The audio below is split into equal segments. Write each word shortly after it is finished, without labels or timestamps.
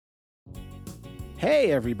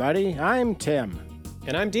Hey everybody, I'm Tim.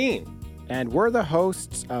 And I'm Dean. And we're the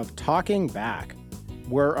hosts of Talking Back.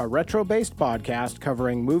 We're a retro-based podcast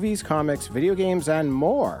covering movies, comics, video games, and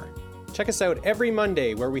more. Check us out every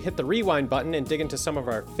Monday where we hit the rewind button and dig into some of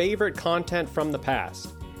our favorite content from the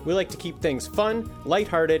past. We like to keep things fun,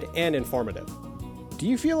 lighthearted, and informative. Do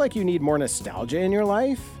you feel like you need more nostalgia in your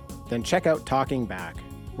life? Then check out Talking Back.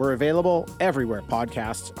 We're available everywhere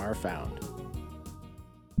podcasts are found.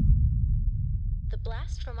 The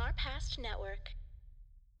Blast from Our Past Network.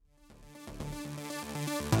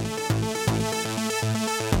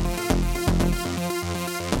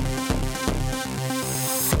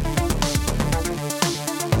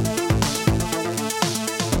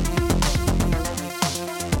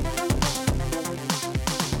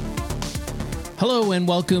 Hello and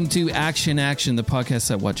welcome to Action, the podcast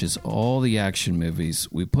that watches all the action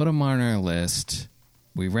movies. We put them on our list,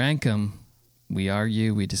 we rank them, we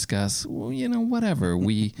argue, we discuss, whatever.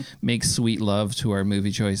 We make sweet love to our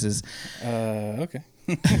movie choices. Okay.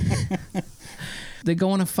 They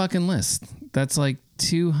go on a fucking list. That's like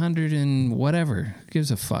 200 and whatever. Who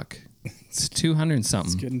gives a fuck? It's 200 and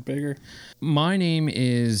something. It's getting bigger. My name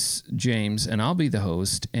is James, and I'll be the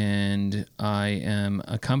host, and I am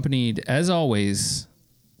accompanied, as always,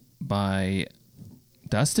 by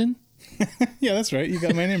Dustin. Yeah, that's right. You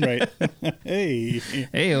got my name right. Hey.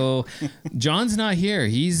 Heyo. John's not here.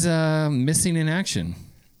 He's missing in action.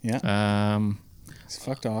 Yeah. He's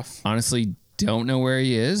fucked off. Honestly, don't know where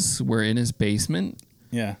he is. We're in his basement.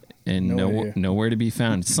 Yeah. And nowhere to be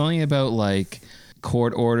found. Something about like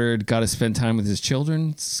court ordered, got to spend time with his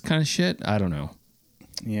children kind of shit. I don't know.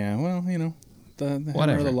 Yeah, well, the Whatever.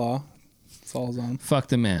 hammer of the law. It's all on. Fuck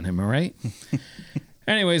the man, am I right?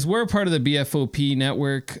 Anyways, we're part of the BFOP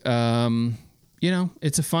network.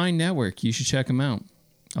 It's a fine network. You should check them out.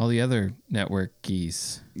 All the other network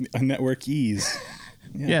keys. Network ease.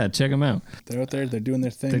 Yeah, check them out. They're out there. They're doing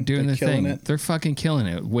their thing. They're doing their killing thing. it. They're fucking killing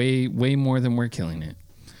it. Way more than we're killing it.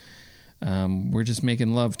 We're just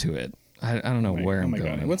making love to it. I don't know where I'm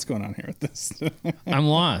going. God. What's going on here with this? I'm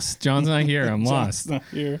lost. John's not here. I'm lost. John's not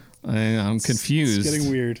here. I'm confused. It's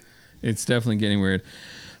getting weird. It's definitely getting weird.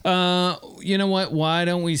 You know what? Why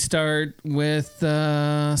don't we start with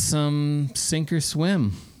some sink or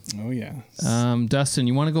swim? Oh, yeah. Dustin,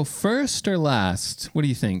 you want to go first or last? What do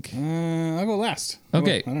you think? I'll go last.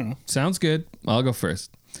 Okay. I don't know. Sounds good. I'll go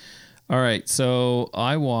first. All right. So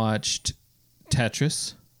I watched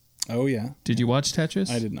Tetris. Oh, yeah. Did you watch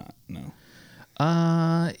Tetris? I did not. No.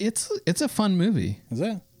 It's a fun movie. Is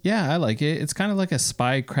that? Yeah, I like it. It's kind of like a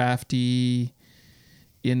spy-crafty,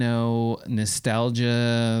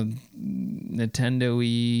 nostalgia,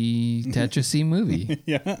 Nintendo-y, Tetris-y movie.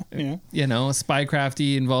 Yeah.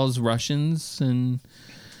 Spy-crafty involves Russians and...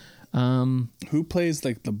 Who plays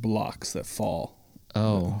like the blocks that fall?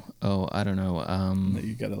 I don't know. That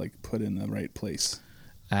you got to like put in the right place.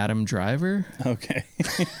 Adam Driver? Okay.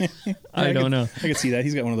 I don't know. I can see that.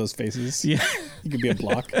 He's got one of those faces. Yeah. He could be a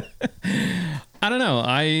block. I don't know.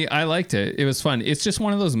 I liked it. It was fun. It's just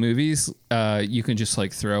one of those movies you can just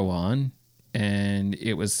like throw on, and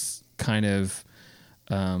it was kind of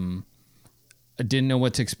I didn't know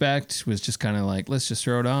what to expect. Was just kind of like, let's just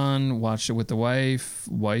throw it on, watched it with the wife.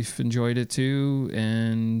 Wife enjoyed it too,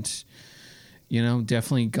 and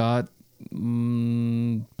definitely got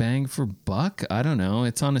bang for buck. I don't know.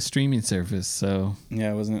 It's on a streaming service, so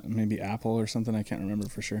Yeah, wasn't it maybe Apple or something? I can't remember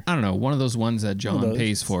for sure. I don't know. One of those ones that John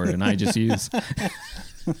pays for and I just use.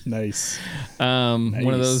 Nice.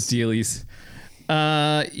 One of those dealies.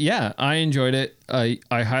 Yeah, I enjoyed it. I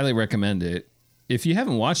highly recommend it. If you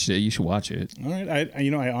haven't watched it, you should watch it. All right.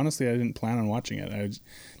 I honestly didn't plan on watching it. I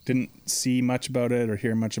didn't see much about it or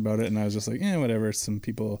hear much about it, and I was just like, whatever. Some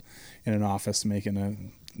people in an office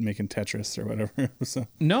making Tetris or whatever. So.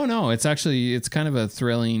 No, it's kind of a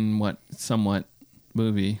thrilling, somewhat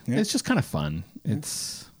movie. Yeah. It's just kind of fun.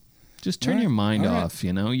 It's just turn your mind off.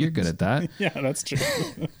 You're good at that. Yeah, that's true.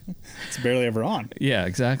 It's barely ever on. Yeah,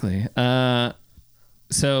 exactly.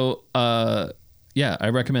 Yeah, I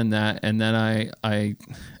recommend that. And then I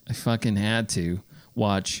fucking had to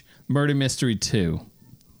watch Murder Mystery 2.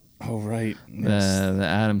 Oh, right. The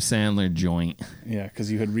Adam Sandler joint. Yeah,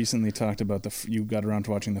 because you had recently talked about you got around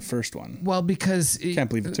to watching the first one. Well, because... Can't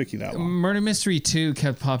believe it took you that long. Murder Mystery 2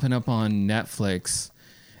 kept popping up on Netflix,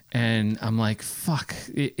 and I'm like, fuck,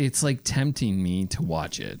 it's like tempting me to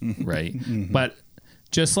watch it, right? Mm-hmm. But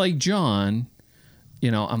just like John,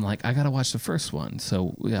 I'm like, I got to watch the first one.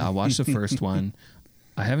 So, yeah, I watched the first one.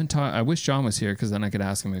 I wish John was here, because then I could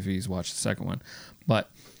ask him if he's watched the second one.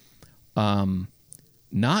 But...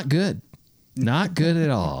 not good. Not good at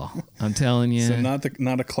all. I'm telling you. So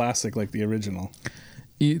not a classic like the original.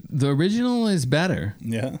 The original is better.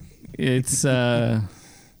 Yeah. It's yeah,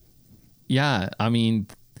 I mean,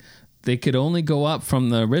 they could only go up from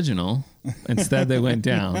the original. Instead, they went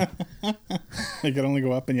down. They could only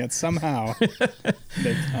go up, and yet somehow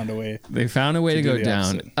they found a way. They found a way to do go the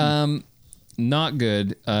down. opposite. Not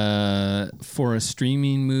good for a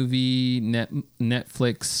streaming movie,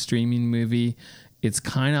 Netflix streaming movie. It's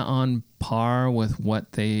kind of on par with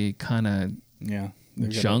what they kind of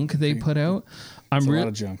junk they put out. A lot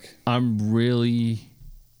of junk. I'm really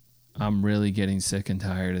getting sick and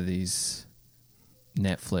tired of these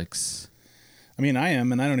Netflix. I mean, I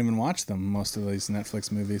am, and I don't even watch them, most of these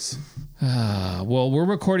Netflix movies. Well, we're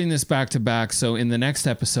recording this back to back, so in the next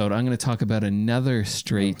episode, I'm going to talk about another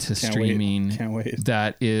straight to streaming Can't wait.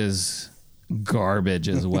 that is garbage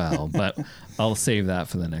as well, but I'll save that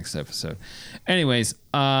for the next episode. Anyways,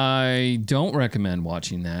 I don't recommend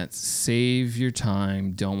watching that. Save your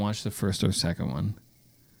time. Don't watch the first or second one,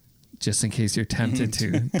 just in case you're tempted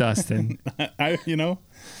to, Dustin.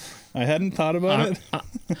 I hadn't thought about it.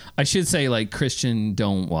 I should say, like, Christian,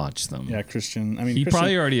 don't watch them. Yeah, Christian. I mean, he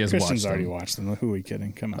probably already has Christian's watched already them. watched them. Who are we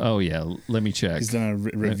kidding? Come on. Oh yeah, let me check. He's done a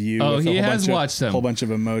review. Oh, with he a whole has bunch watched of, them. Whole bunch of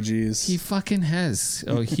emojis. He fucking has.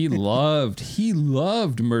 Oh, he loved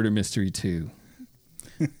Murder Mystery 2.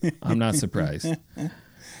 I'm not surprised.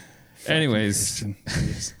 Anyways,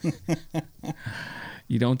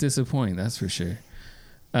 you don't disappoint, that's for sure.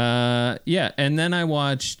 Yeah, and then I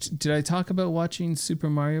watched. Did I talk about watching Super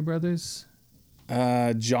Mario Brothers?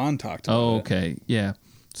 John talked about it. Okay, yeah.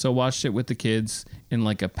 So watched it with the kids in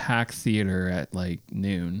like a packed theater at like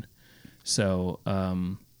noon. So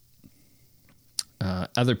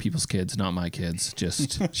other people's kids, not my kids,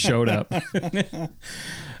 just showed up.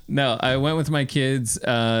 No, I went with my kids.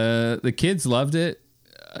 The kids loved it.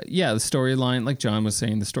 Yeah, the storyline, like John was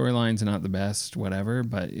saying, the storyline's not the best, whatever,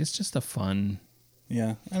 but it's just a fun.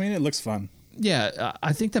 Yeah, I mean, it looks fun. Yeah,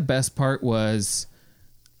 I think the best part was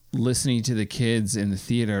listening to the kids in the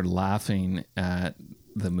theater laughing at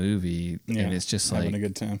the movie, and it's just like having a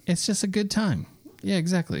good time. It's just a good time. Yeah,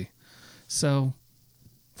 exactly. So,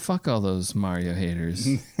 fuck all those Mario haters.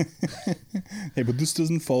 Hey, but this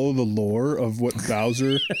doesn't follow the lore of what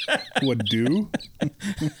Bowser would do.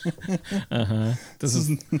 This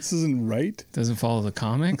isn't right. Doesn't follow the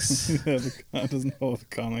comics. It doesn't follow the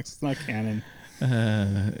comics. It's not canon.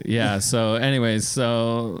 Yeah. So, anyways,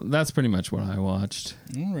 so that's pretty much what I watched.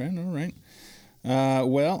 All right.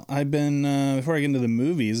 Well, I've been before I get into the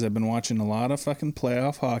movies, I've been watching a lot of fucking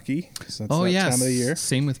playoff hockey. That's that time of the year.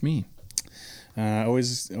 Same with me.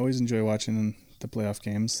 Always enjoy watching the playoff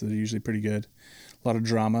games. They're usually pretty good. A lot of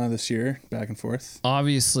drama this year, back and forth.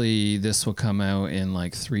 Obviously, this will come out in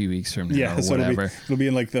like 3 weeks from now or so whatever. It'll be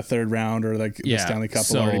in like the third round, or like the Stanley Cup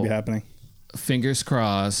will already be happening. Fingers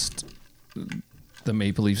crossed. The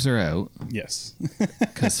Maple Leafs are out. Yes.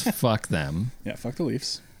 Because fuck them. Yeah, fuck the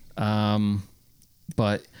Leafs.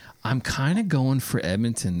 But I'm kind of going for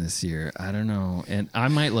Edmonton this year. I don't know. And I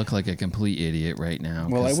might look like a complete idiot right now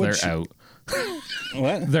because they're out.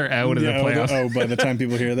 What? They're out of the playoffs. By the time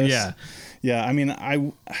people hear this? Yeah. Yeah, I mean, I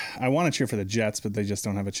want to cheer for the Jets, but they just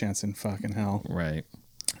don't have a chance in fucking hell. Right.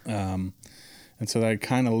 And so that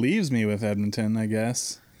kind of leaves me with Edmonton, I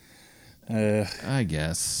guess. I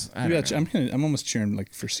guess. I'm almost cheering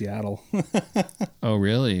like for Seattle. Oh,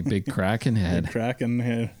 really? Big Kraken head. Big Kraken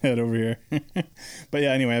head over here. But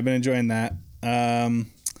yeah, anyway, I've been enjoying that.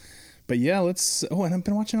 But yeah, and I've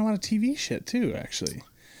been watching a lot of TV shit too, actually.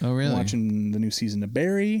 Oh, really? I'm watching the new season of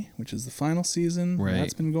Barry, which is the final season. Right.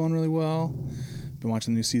 That's been going really well. Been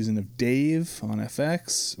watching the new season of Dave on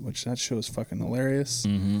FX, which that show is fucking hilarious.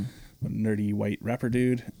 Mm-hmm. What a nerdy white rapper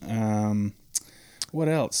dude. What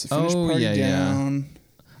else? Finished Party Down. Yeah.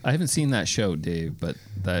 I haven't seen that show, Dave, but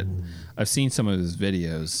I've seen some of his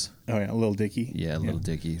videos. Oh yeah, Lil Dicky. Yeah, Lil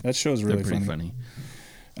Dicky. That show's really pretty funny.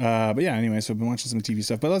 But yeah, anyway, so I've been watching some TV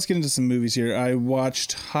stuff. But let's get into some movies here. I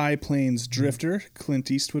watched High Plains Drifter, Clint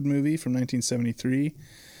Eastwood movie from 1973.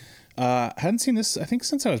 I hadn't seen this, I think,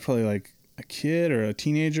 since I was probably like a kid or a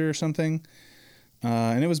teenager or something.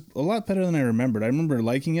 And it was a lot better than I remembered. I remember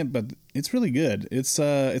liking it, but it's really good. It's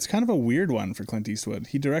kind of a weird one for Clint Eastwood.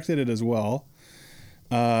 He directed it as well.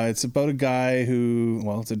 It's about a guy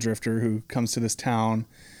it's a drifter who comes to this town.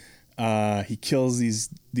 He kills these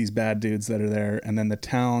bad dudes that are there, and then the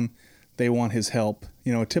town, they want his help.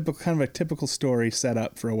 You know, a typical story set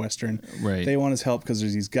up for a Western. Right. They want his help because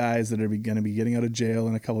there's these guys that are going to be getting out of jail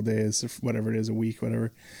in a couple days, or whatever it is, a week,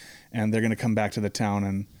 whatever, and they're going to come back to the town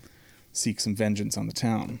and seek some vengeance on the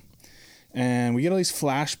town. And we get all these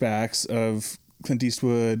flashbacks of Clint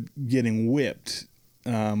Eastwood getting whipped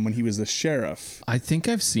when he was the sheriff. I think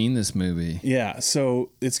I've seen this movie. Yeah, so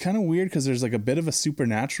it's kind of weird because there's like a bit of a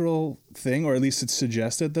supernatural thing, or at least it's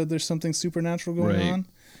suggested that there's something supernatural going on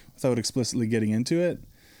without explicitly getting into it.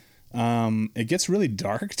 It gets really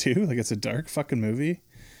dark too. Like it's a dark fucking movie.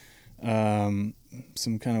 Some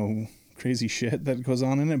kind of crazy shit that goes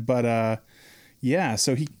on in it, but yeah,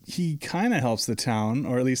 so he kind of helps the town,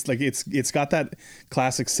 or at least like it's got that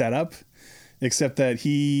classic setup, except that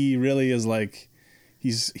he really is like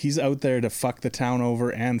he's out there to fuck the town over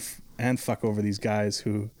and fuck over these guys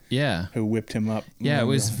who whipped him up. Yeah, it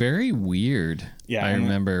was very weird. Yeah, I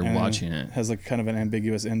remember watching it. Has like kind of an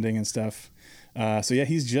ambiguous ending and stuff. So yeah,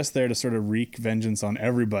 he's just there to sort of wreak vengeance on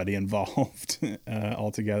everybody involved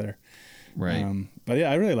altogether. Right. But yeah,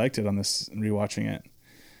 I really liked it on this rewatching it.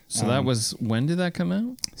 So that was, when did that come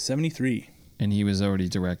out? 73. And he was already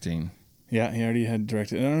directing. Yeah, he already had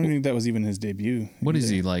directed. I don't think that was even his debut. What is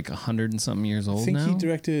he, like 100 and something years old now? I think he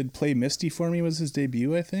directed Play Misty for Me was his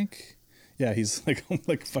debut, I think. Yeah, he's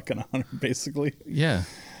like fucking 100 basically. Yeah.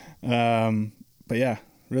 But yeah,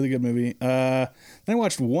 really good movie. Then I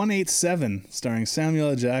watched 187 starring Samuel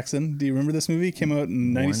L. Jackson. Do you remember this movie? It came out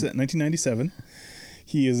in 1997.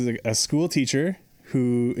 He is a school teacher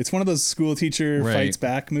who, it's one of those school teacher fights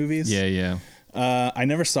back movies. Yeah. I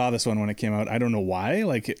never saw this one when it came out. I don't know why.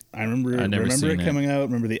 Like I remember it coming out.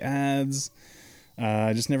 Remember the ads.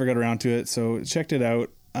 I just never got around to it. So checked it out.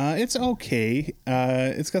 It's okay.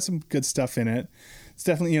 It's got some good stuff in it. It's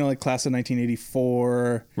definitely, like class of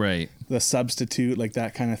 1984. Right. The Substitute, like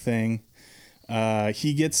that kind of thing.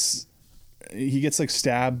 He gets like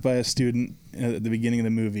stabbed by a student at the beginning of the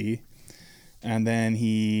movie. And then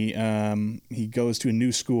he goes to a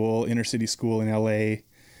new school, inner city school in LA.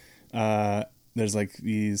 There's like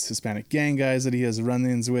these Hispanic gang guys that he has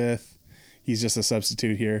run-ins with. He's just a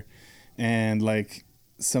substitute here. And like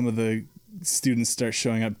some of the students start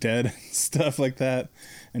showing up dead and stuff like that.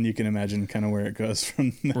 And you can imagine kind of where it goes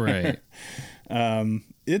from there. Right.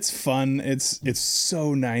 It's fun. It's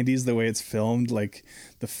so 90s the way it's filmed, like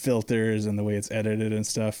the filters and the way it's edited and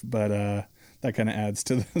stuff. But that kind of adds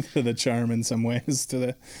to the charm in some ways.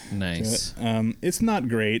 Nice. It's not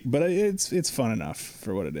great, but it's fun enough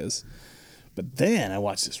for what it is. But then I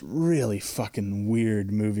watched this really fucking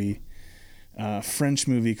weird movie, French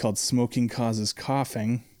movie called Smoking Causes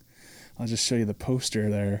Coughing. I'll just show you the poster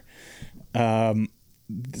there.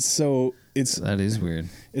 So that is weird.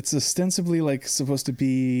 It's ostensibly like supposed to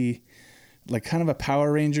be like kind of a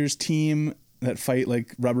Power Rangers team that fight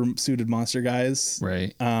like rubber suited monster guys.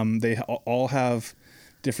 Right. They all have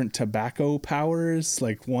different tobacco powers.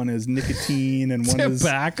 Like one is nicotine and one is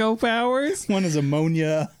tobacco powers. One is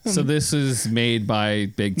ammonia. So this is made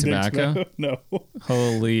by Big Tobacco? No.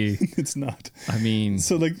 Holy. It's not. I mean,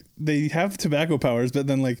 so like they have tobacco powers, but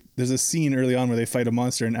then like there's a scene early on where they fight a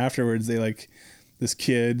monster, and afterwards they like, this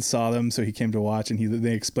kid saw them, so he came to watch, and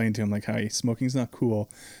they explained to him like, "Hey, smoking's not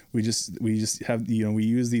cool. We just have, we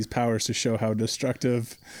use these powers to show how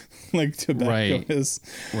destructive like tobacco is."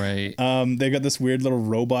 Right. They got this weird little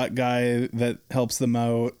robot guy that helps them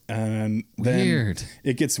out, and then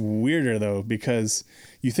it gets weirder though, because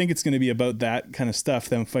you think it's going to be about that kind of stuff,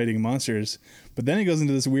 them fighting monsters, but then it goes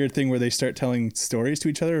into this weird thing where they start telling stories to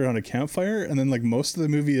each other around a campfire, and then like most of the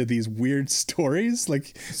movie are these weird stories,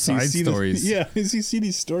 like side stories. You see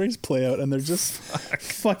these stories play out, and they're just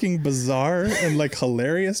fucking bizarre and like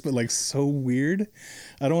hilarious, but like so weird.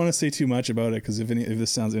 I don't want to say too much about it, because if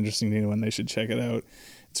this sounds interesting to anyone, they should check it out.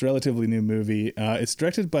 It's a relatively new movie. It's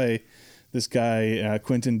directed by this guy,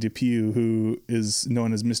 Quentin Dupieux, who is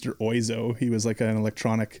known as Mr. Oizo. He was like an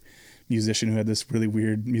electronic musician who had this really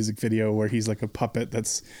weird music video where he's like a puppet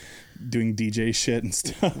that's doing DJ shit and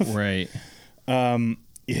stuff. Right.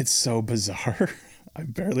 It's so bizarre. I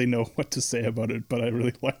barely know what to say about it, but I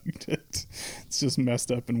really liked it. It's just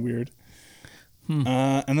messed up and weird. And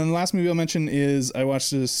then the last movie I'll mention is I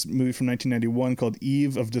watched this movie from 1991 called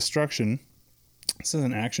Eve of Destruction. This is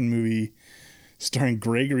an action movie starring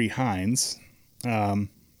Gregory Hines,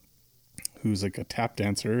 who's like a tap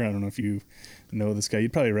dancer. I don't know if you know this guy.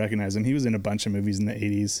 You'd probably recognize him. He was in a bunch of movies in the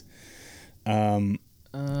 80s.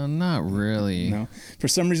 Not really. No. For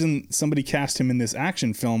some reason, somebody cast him in this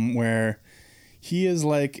action film where he is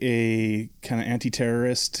like a kind of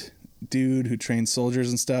anti-terrorist dude who trains soldiers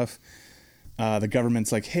and stuff. The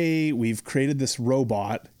government's like, hey, we've created this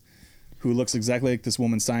robot who looks exactly like this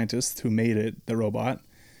woman scientist who made it, the robot.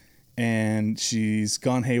 And she's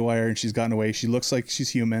gone haywire and she's gotten away. She looks like she's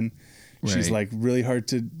human. Right. She's like really hard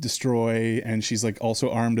to destroy. And she's like also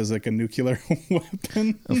armed as like a nuclear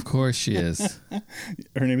weapon. Of course she is.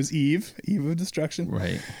 Her name is Eve of Destruction.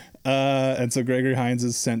 Right. And so Gregory Hines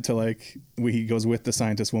is sent to like, he goes with the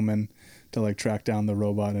scientist woman to like track down the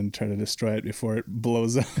robot and try to destroy it before it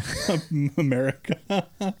blows up America.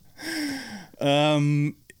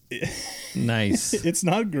 Nice. It's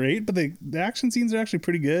not great, but the action scenes are actually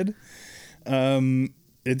pretty good.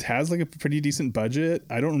 It has like a pretty decent budget.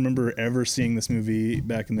 I don't remember ever seeing this movie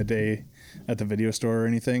back in the day at the video store or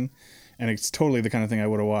anything. And it's totally the kind of thing I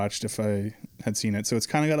would have watched if I had seen it. So it's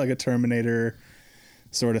kind of got like a Terminator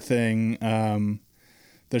sort of thing.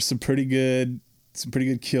 There's some pretty good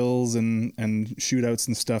kills and shootouts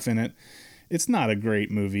and stuff in it. It's not a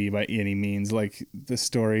great movie by any means. Like, the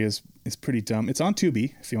story is pretty dumb. It's on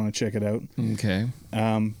Tubi if you want to check it out. Okay.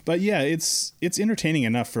 But yeah, it's entertaining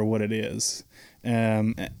enough for what it is.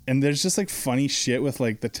 And there's just like funny shit with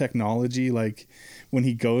like the technology, like when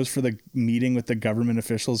he goes for the meeting with the government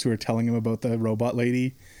officials who are telling him about the robot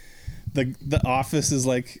lady. The office is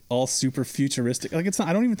like all super futuristic. Like, it's not,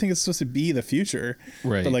 I don't even think it's supposed to be the future.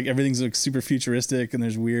 Right. But like everything's like super futuristic and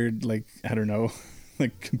there's weird, like, I don't know,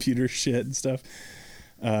 like computer shit and stuff.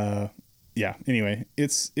 Yeah. Anyway,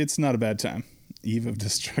 it's not a bad time. Eve of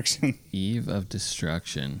Destruction. Eve of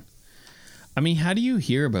Destruction. I mean, how do you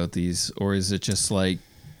hear about these? Or is it just like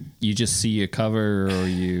you just see a cover or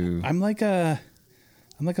you... I'm like a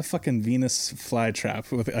fucking Venus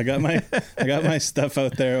flytrap. I got my stuff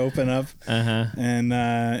out there, open up, and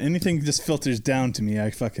anything just filters down to me.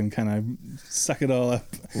 I fucking kind of suck it all up.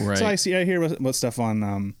 Right. So I hear what stuff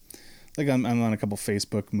on, like I'm on a couple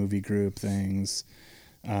Facebook movie group things,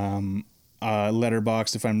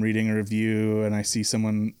 Letterboxd. If I'm reading a review and I see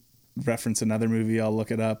someone reference another movie, I'll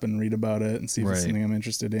look it up and read about it and see if it's something I'm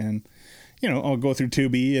interested in. You know, I'll go through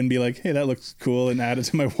Tubi and be like, hey, that looks cool, and add it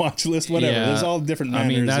to my watch list, whatever. Yeah. There's all different manners.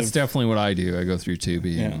 I mean, that's definitely what I do. I go through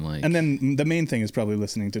Tubi and like... And then the main thing is probably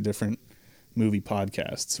listening to different movie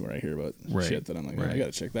podcasts where I hear about shit that I'm like, I got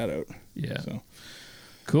to check that out. Yeah. So.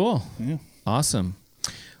 Cool. Yeah. Awesome.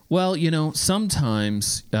 Well, you know,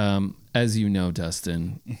 sometimes, as you know,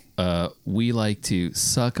 Dustin, we like to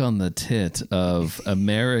suck on the tit of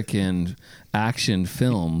American action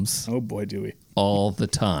films. Oh boy, do we. All the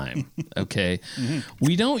time. Okay.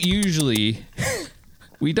 We don't usually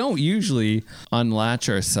unlatch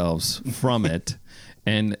ourselves from it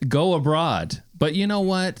and go abroad. But you know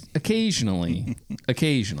what? Occasionally,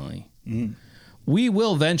 we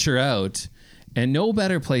will venture out, and no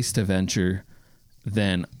better place to venture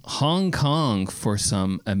than Hong Kong for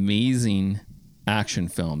some amazing action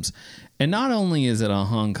films. And not only is it a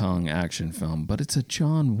Hong Kong action film, but it's a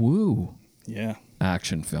John Woo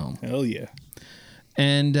action film. Hell yeah.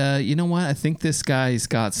 And you know what? I think this guy's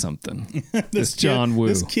got something. this John Woo.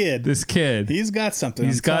 This kid. He's got something.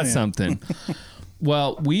 He's got something.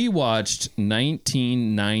 Well, we watched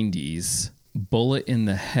 1990s Bullet in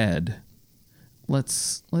the Head.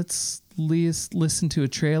 Let's listen to a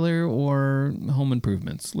trailer or Home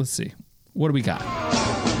Improvements. Let's see. What do we got?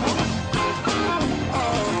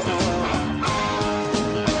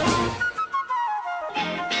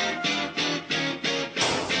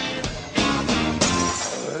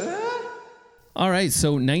 All right,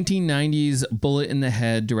 so 1990s Bullet in the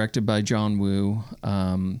Head, directed by John Woo.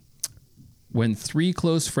 When three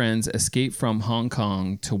close friends escape from Hong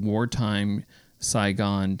Kong to wartime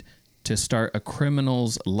Saigon to start a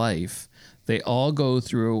criminal's life, they all go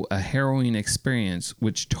through a harrowing experience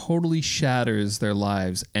which totally shatters their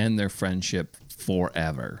lives and their friendship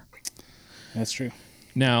forever. That's true.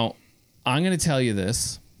 Now, I'm going to tell you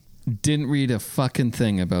this. Didn't read a fucking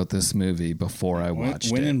thing about this movie before I watched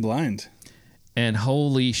it. Went in blind. And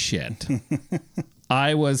holy shit.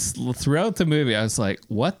 I was, throughout the movie, I was like,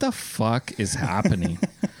 what the fuck is happening?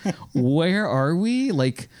 Where are we?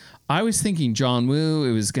 Like, I was thinking John Woo,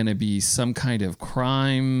 it was going to be some kind of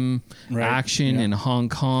crime action in Hong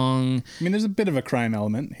Kong. I mean, there's a bit of a crime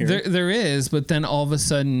element here. There is, but then all of a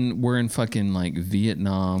sudden we're in fucking like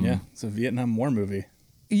Vietnam. Yeah, it's a Vietnam War movie.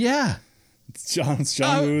 Yeah. It's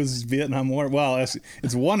John Woo's Vietnam War. Well,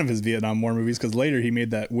 it's one of his Vietnam War movies because later he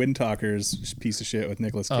made that Wind Talkers piece of shit with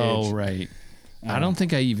Nicolas Cage. Oh, right. I don't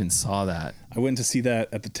think I even saw that. I went to see that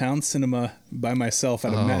at the Town Cinema by myself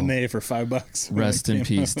at a matinee for $5. Rest in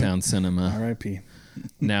peace, Town Cinema. R.I.P.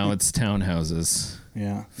 Now it's townhouses.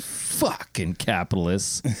 Yeah. Fucking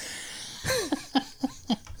capitalists.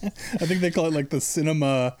 I think they call it like the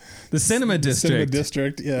cinema. The cinema district. Cinema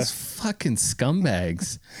district, yeah. Those fucking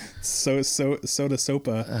scumbags. Soda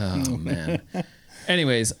Sopa. Oh, man.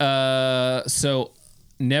 Anyways, so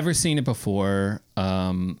never seen it before.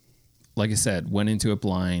 Like I said, went into it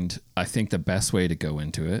blind. I think the best way to go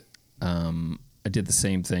into it. I did the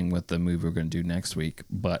same thing with the movie we're going to do next week.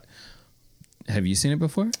 But have you seen it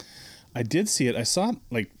before? I did see it. I saw it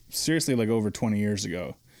like seriously like over 20 years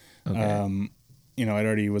ago. Okay. You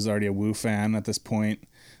know, was already a Woo fan at this point.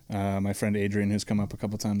 My friend Adrian, who's come up a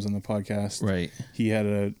couple times on the podcast, Right. he had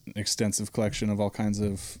an extensive collection of all kinds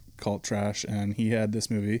of cult trash, and he had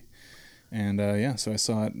this movie. And so I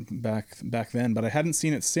saw it back then, but I hadn't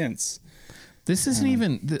seen it since. This isn't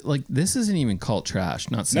even this isn't even cult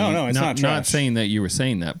trash. Not saying No, it's not trash. Not saying that you were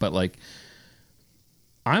saying that, but like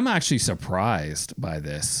I'm actually surprised by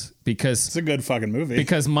this because It's a good fucking movie.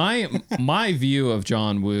 because my view of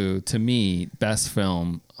John Woo, to me, best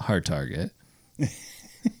film, Hard Target.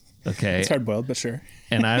 Okay. It's hard boiled, but sure.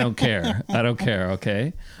 And I don't care.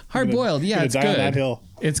 Okay. Hard boiled, yeah, gonna it's die good. on that hill.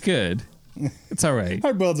 It's good. It's all right.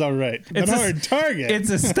 Hard boiled's all right. But It's a- Hard Target. It's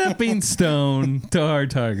a stepping stone to Hard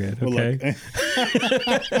Target. Well, Okay.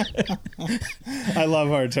 look, I love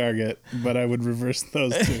Hard Target, but I would reverse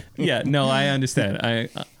those two. Yeah, no, I understand.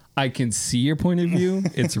 I can see your point of view.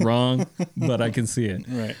 It's wrong, but I can see it.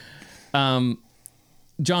 Right.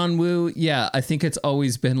 John Woo, yeah, I think it's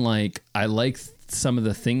always been like I like some of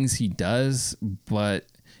the things he does, but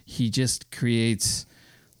he just creates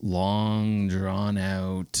long, drawn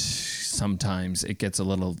out. Sometimes it gets a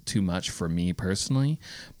little too much for me personally,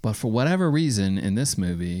 but for whatever reason in this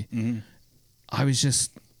movie, I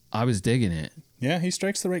was digging it. Yeah, he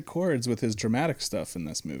strikes the right chords with his dramatic stuff in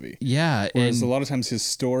this movie. Yeah, Whereas and a lot of times his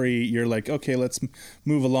story, you're like, okay, let's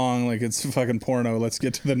move along like it's fucking porno. Let's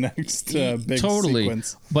get to the next big totally.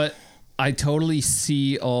 sequence. But I totally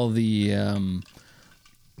see all the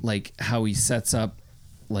like how he sets up,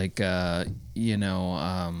 like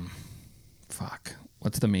fuck,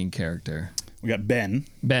 what's the main character? We got Ben.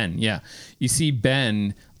 Ben, yeah. You see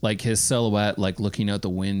Ben, like his silhouette, like looking out the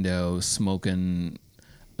window, smoking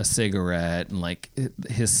a cigarette, and like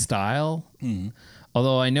his style.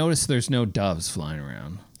 Although I noticed there's no doves flying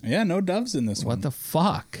around. Yeah, no doves in this one. What the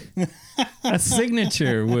fuck? That's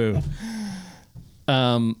signature Woo.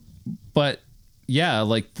 But yeah,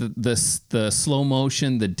 like the slow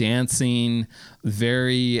motion, the dancing,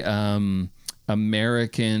 very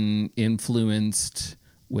American influenced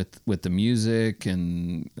with the music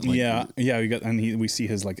and like, we see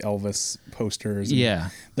his like Elvis posters. And yeah,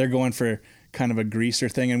 they're going for kind of a greaser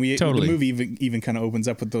thing, and Totally. the movie even kind of opens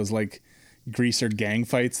up with those like greaser gang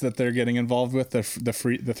fights that they're getting involved with.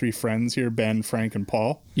 The three friends here, Ben, Frank, and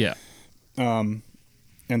Paul. yeah.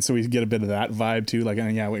 And so we get a bit of that vibe too, like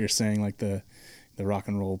and yeah, what you're saying, like the rock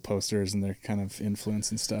and roll posters and their kind of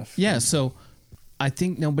influence and stuff. Yeah, so I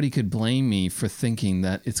think nobody could blame me for thinking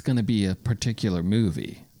that it's going to be a particular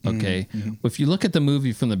movie. Okay, If you look at the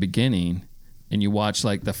movie from the beginning and you watch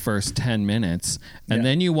like the first 10 minutes and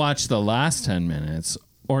then you watch the last 10 minutes,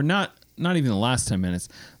 or not even the last 10 minutes,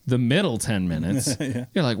 the middle 10 minutes,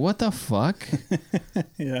 you're like, what the fuck?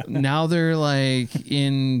 Yeah. Now they're like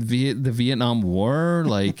in the Vietnam War.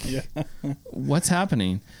 Like, what's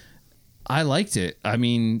happening? I liked it. I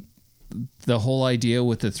mean, the whole idea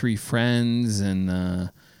with the three friends and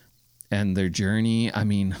their journey. I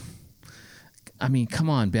mean, come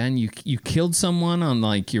on, Ben. You killed someone on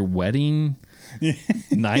like your wedding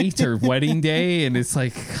night or wedding day, and it's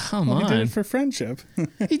like, come on. He did it for friendship.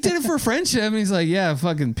 He did it for friendship. And he's like, yeah,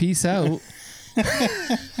 fucking peace out.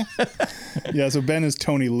 Yeah, so Ben is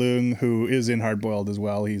Tony Leung, who is in Hard Boiled as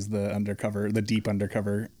well. He's the deep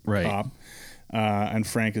undercover Right. cop. And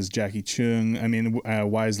Frank is Jackie Chung. I mean,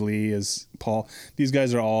 Wisely is Paul. These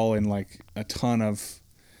guys are all in like a ton of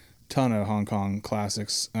Hong Kong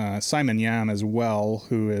classics. Simon Yan as well,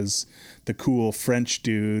 who is the cool French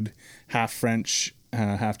dude, half French,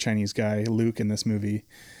 half Chinese guy, Luke in this movie,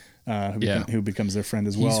 who becomes their friend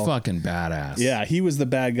as well. He's fucking badass. Yeah, he was the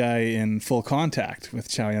bad guy in Full Contact with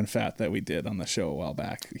Chow Yun-fat that we did on the show a while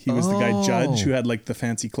back. He was the guy Judge who had like the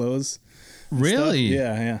fancy clothes. and Really?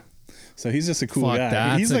 stuff. Yeah. So he's just a cool Fuck, guy.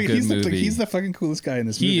 that's He's a like good movie. he's the fucking coolest guy in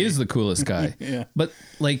this movie. He is the coolest guy. Yeah. But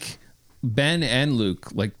like Ben and Luke,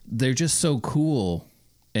 like they're just so cool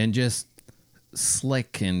and just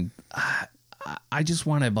slick, and I just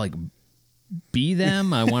want to like be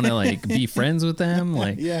them. I want to like be friends with them.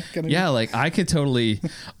 Like Yeah, like I could totally.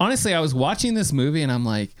 Honestly, I was watching this movie and I'm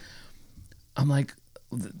like,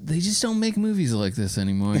 they just don't make movies like this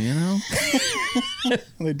anymore, you know?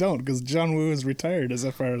 They don't, because John Woo is retired, as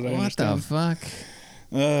far as I What understand. the fuck?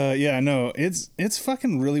 It's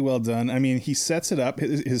fucking really well done. I mean, he sets it up.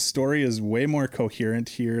 His story is way more coherent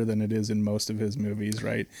here than it is in most of his movies,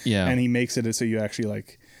 right? Yeah. And he makes it so you actually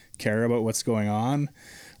like care about what's going on.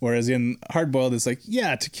 Whereas in Hard Boiled, it's like,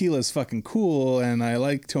 yeah, tequila's fucking cool, and I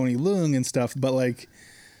like Tony Leung and stuff, but like,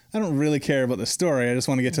 I don't really care about the story. I just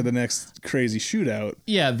want to get to the next crazy shootout.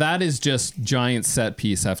 Yeah, that is just giant set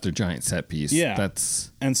piece after giant set piece. Yeah.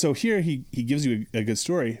 That's And so here he gives you a good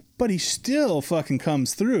story, but he still fucking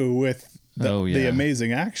comes through with the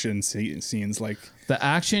amazing action scenes. Like, the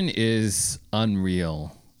action is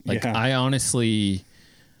unreal. Like, Yeah. I honestly,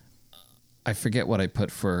 I forget what I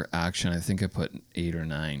put for action. I think I put 8 or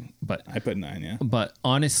 9, but I put 9, yeah. But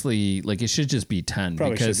honestly, like, it should just be 10.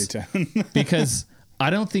 Probably because, should be 10. because I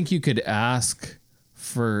don't think you could ask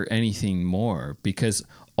for anything more, because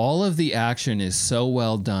all of the action is so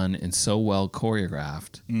well done and so well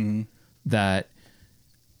choreographed that,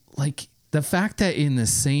 like, the fact that in the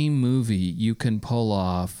same movie you can pull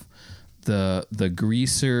off the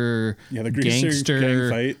greaser, the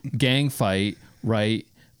greaser gang fight, right?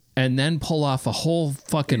 And then pull off a whole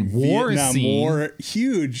fucking war Vietnam scene. War,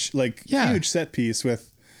 huge set piece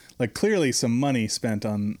with, like, clearly some money spent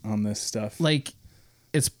on this stuff. Like,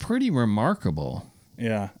 it's pretty remarkable.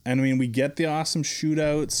 Yeah, and I mean, we get the awesome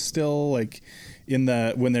shootouts still, like when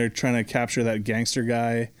they're trying to capture that gangster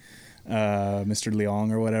guy, Mr.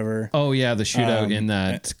 Leong or whatever. Oh yeah, the shootout in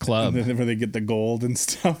that club where they get the gold and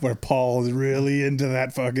stuff. Where Paul is really into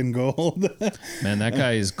that fucking gold. Man, that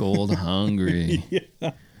guy is gold hungry.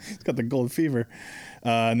 Yeah, he's got the gold fever.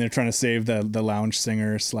 And they're trying to save the lounge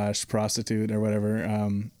singer / prostitute or whatever.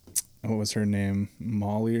 What was her name?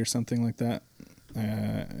 Molly or something like that.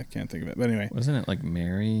 I can't think of it, but anyway, wasn't it like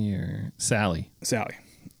Mary or Sally? Sally.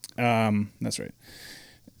 That's right.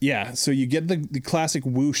 Yeah, so you get the classic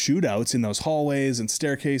Woo shootouts in those hallways and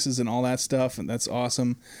staircases and all that stuff, and that's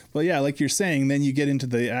awesome. But yeah, like you're saying, then you get into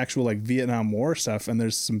the actual, like, Vietnam War stuff, and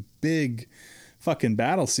there's some big fucking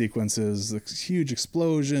battle sequences, like huge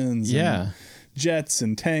explosions, and jets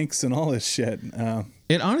and tanks and all this shit.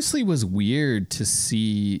 It honestly was weird to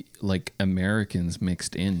see, like, Americans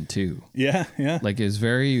mixed in too. Yeah. Like, it's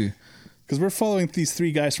very, because we're following these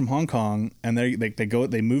 3 guys from Hong Kong, and they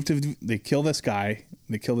kill this guy,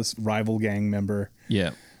 they kill this rival gang member.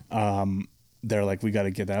 Yeah. They're like, we got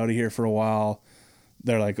to get out of here for a while.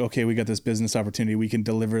 They're like, okay, we got this business opportunity. We can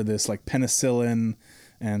deliver this, like, penicillin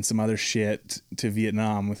and some other shit to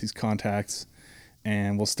Vietnam with these contacts,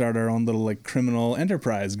 and we'll start our own little, like, criminal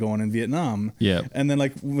enterprise going in Vietnam. Yeah. And then,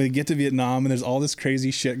 like, we get to Vietnam, and there's all this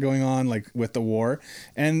crazy shit going on, like, with the war.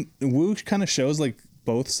 And Woo kind of shows, like,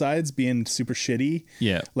 both sides being super shitty.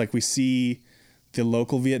 Yeah. Like, we see the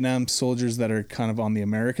local Vietnam soldiers that are kind of on the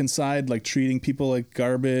American side, like, treating people like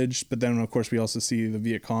garbage. But then, of course, we also see the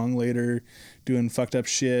Viet Cong later doing fucked up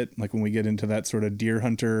shit. Like, when we get into that sort of deer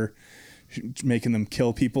hunter, making them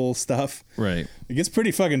kill people stuff. right. It gets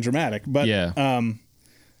pretty fucking dramatic. But Yeah.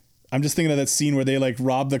 I'm just thinking of that scene where they, like,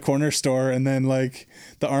 rob the corner store, and then, like,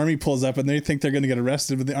 the army pulls up and they think they're going to get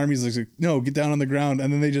arrested, but the army's like, no, get down on the ground.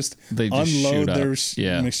 And then they just unload shoot their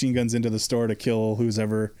up. machine guns into the store to kill who's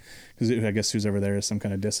ever there is some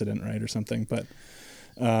kind of dissident, right, or something. But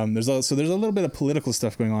there's a little bit of political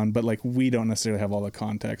stuff going on, but, like, we don't necessarily have all the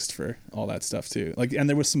context for all that stuff too. Like, and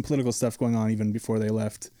there was some political stuff going on even before they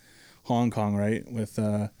left Hong Kong, right, with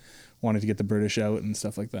wanted to get the British out and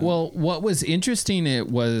stuff like that. Well, what was interesting, it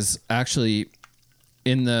was actually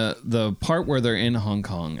in the part where they're in Hong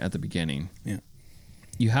Kong at the beginning. Yeah.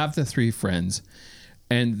 You have the 3 friends,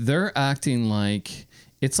 and they're acting like,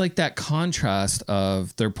 it's like that contrast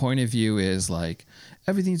of their point of view is like,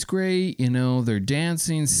 everything's great, you know, they're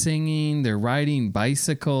dancing, singing, they're riding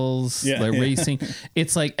bicycles, they're racing.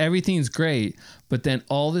 It's like everything's great, but then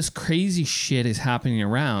all this crazy shit is happening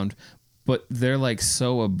around, but they're, like,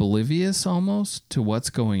 so oblivious almost to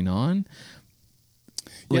what's going on.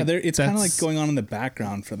 Yeah, Like, it's kind of like going on in the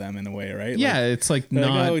background for them in a way, right? Yeah, like, it's like they're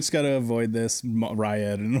not. like, oh, we just got to avoid this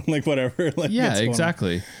riot and, like, whatever. Like, Yeah, what's going on.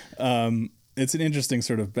 exactly. It's an interesting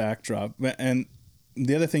sort of backdrop. And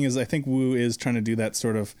the other thing is, I think Woo is trying to do that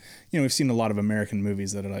sort of, you know, we've seen a lot of American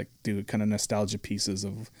movies that are, like, do kind of nostalgia pieces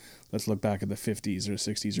of, let's look back at the 50s or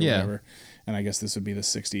 60s or whatever. And I guess this would be the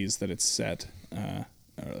 60s that it's set,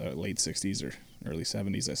 or late 60s or early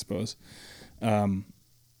 70s, I suppose.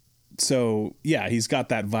 So yeah, he's got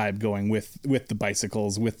that vibe going with the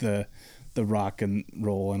bicycles, with the rock and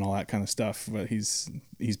roll and all that kind of stuff. But he's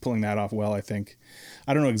pulling that off well, I think.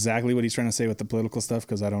 I don't know exactly what he's trying to say with the political stuff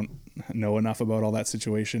because I don't know enough about all that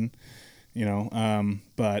situation, you know.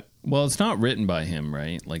 But Well, it's not written by him,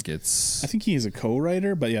 right? Like, it's. I think he is a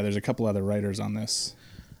co-writer, but yeah, there's a couple other writers on this.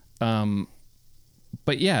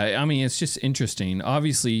 But yeah, I mean, it's just interesting.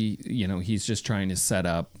 Obviously, you know, he's just trying to set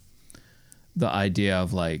up the idea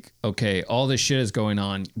of, like, okay, all this shit is going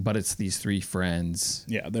on, but it's these 3 friends.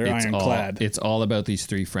 Yeah, they're ironclad. It's all about these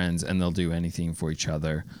 3 friends, and they'll do anything for each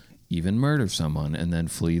other, even murder someone, and then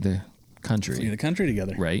flee the country. Flee the country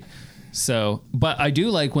together. Right. So, but I do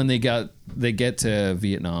like when they get to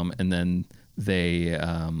Vietnam and then they,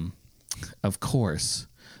 of course,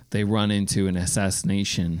 they run into an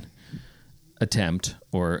assassination attempt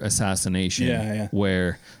or assassination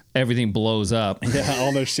where everything blows up. Yeah,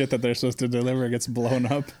 all their shit that they're supposed to deliver gets blown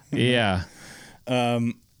up. Yeah.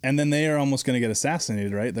 And then they are almost going to get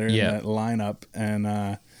assassinated, right? They're in that lineup,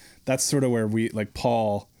 and that's sort of where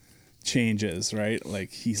Paul changes, right?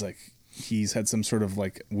 Like he's had some sort of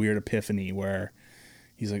like weird epiphany where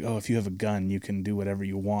he's like, oh, if you have a gun, you can do whatever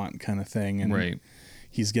you want, kind of thing, and right.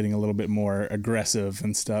 He's getting a little bit more aggressive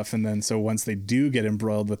and stuff. And then so once they do get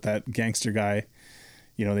embroiled with that gangster guy,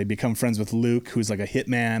 you know, they become friends with Luke, who's like a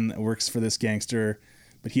hitman, works for this gangster,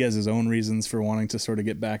 but he has his own reasons for wanting to sort of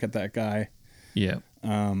get back at that guy. Yeah.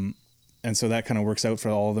 And so that kind of works out for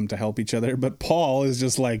all of them to help each other. But Paul is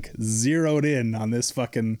just like zeroed in on this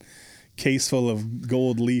fucking case full of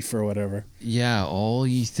gold leaf or whatever. Yeah. All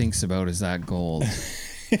he thinks about is that gold.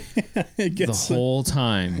 The whole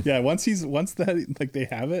time. Yeah, once that like they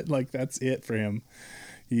have it, like that's it for him.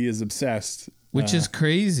 He is obsessed. Which is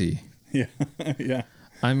crazy. Yeah. Yeah.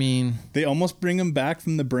 I mean, they almost bring him back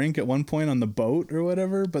from the brink at one point on the boat or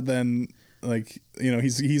whatever, but then like, you know,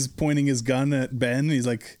 he's pointing his gun at Ben. He's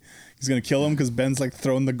like he's going to kill him because Ben's like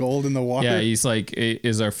throwing the gold in the water. Yeah, he's like,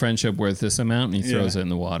 is our friendship worth this amount? And he throws it in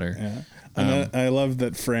the water. Yeah. And I love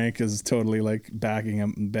that Frank is totally like backing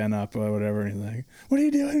him, Ben up or whatever. And he's like, what are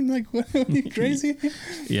you doing? Like, what are you crazy?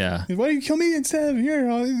 Yeah. Why don't you kill me instead? Here,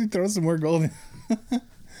 he throws some more gold in.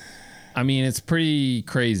 I mean, it's pretty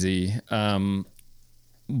crazy.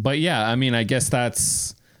 But yeah, I mean, I guess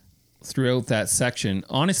that's throughout that section.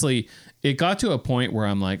 Honestly, it got to a point where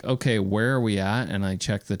I'm like, okay, where are we at? And I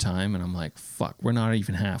checked the time and I'm like, fuck, we're not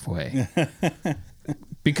even halfway.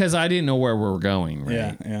 Because I didn't know where we were going, right?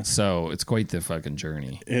 Yeah, yeah. So it's quite the fucking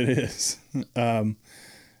journey. It is.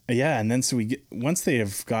 Yeah, and then so once they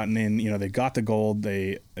have gotten in, you know, they got the gold,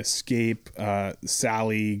 they escape.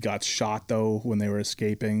 Sally got shot though when they were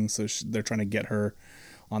escaping, so they're trying to get her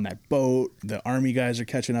on that boat. The army guys are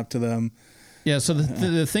catching up to them. Yeah. So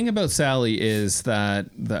the thing about Sally is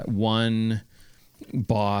that one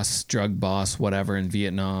boss, drug boss, whatever in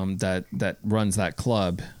Vietnam that runs that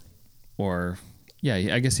club, or yeah,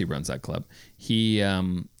 I guess he runs that club. He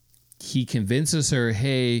convinces her,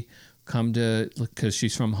 hey, come to, because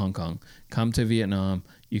she's from Hong Kong, come to Vietnam,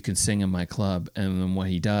 you can sing in my club. And then what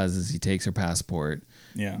he does is he takes her passport,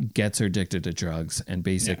 gets her addicted to drugs, and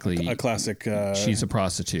basically a classic she's a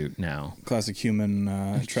prostitute now. Classic human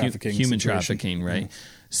trafficking human situation. Trafficking, right? Yeah.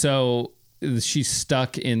 So she's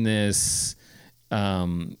stuck in this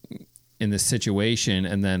situation,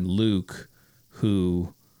 and then Luke,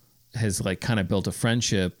 who has like kind of built a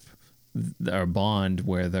friendship or bond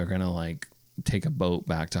where they're gonna like take a boat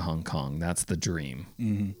back to Hong Kong. That's the dream,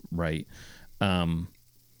 right? And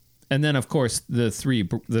then of course the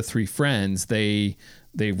three friends, they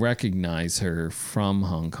recognize her from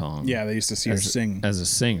Hong Kong. Yeah, they used to see her sing as a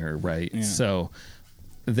singer, right? Yeah. So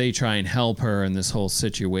they try and help her, and this whole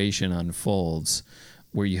situation unfolds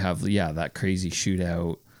where you have that crazy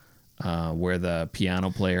shootout. Where the piano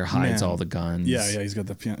player hides all the guns. Yeah, he's got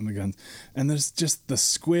the guns. And there's just the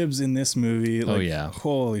squibs in this movie. Like,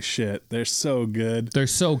 holy shit, they're so good. They're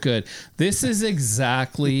so good. This is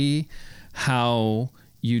exactly how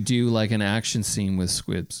you do like an action scene with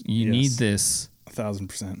squibs. You need this.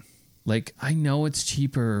 1,000%. Like, I know it's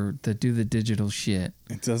cheaper to do the digital shit.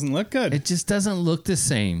 It doesn't look good. It just doesn't look the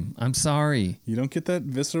same. I'm sorry. You don't get that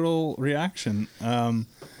visceral reaction.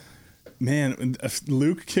 Man,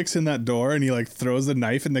 Luke kicks in that door and he like throws the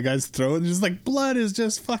knife in the guy's throat, and just like blood is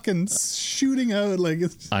just fucking shooting out. Like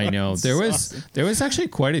I know there was actually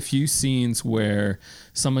quite a few scenes where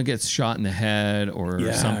someone gets shot in the head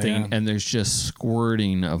or something, and there's just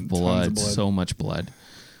squirting of blood, so much blood.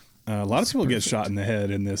 A lot of people get shot in the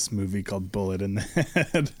head in this movie called Bullet in the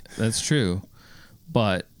Head. That's true,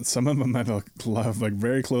 but some of them have like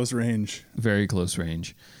very close range. Very close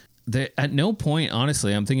range. At no point,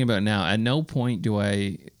 honestly, I'm thinking about it now, at no point do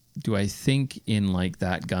I think in like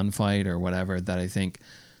that gunfight or whatever that I think,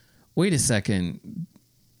 wait a second,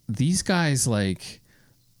 these guys, like,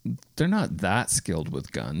 they're not that skilled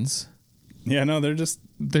with guns. Yeah, no, they're just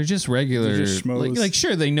regular. They're just like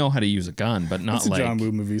sure, they know how to use a gun, but not like. It's a John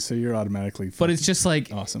Woo movie, so you're automatically. But it's just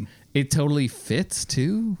like awesome. It totally fits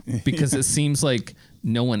too, because it seems like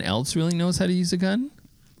no one else really knows how to use a gun.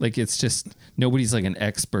 Like, it's just nobody's like an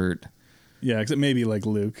expert. Yeah, except maybe like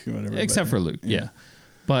Luke or whatever. Except for Luke, yeah.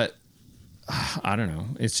 But I don't know.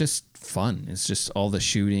 It's just fun. It's just all the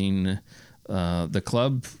shooting. The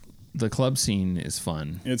club The club scene is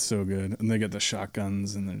fun. It's so good. And they get the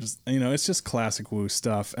shotguns and they're just, it's just classic Woo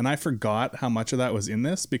stuff. And I forgot how much of that was in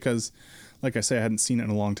this because, like I say, I hadn't seen it in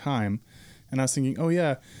a long time. And I was thinking, oh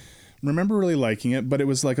yeah, remember really liking it, but it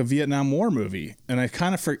was like a Vietnam War movie. And I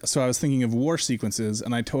kind of, so I was thinking of war sequences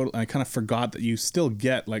and I kind of forgot that you still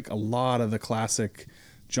get like a lot of the classic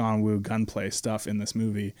John Woo gunplay stuff in this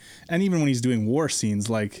movie. And even when he's doing war scenes,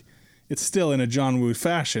 like it's still in a John Woo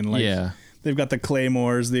fashion. Like, yeah. They've got the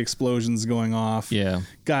claymores, the explosions going off. Yeah.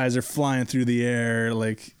 Guys are flying through the air,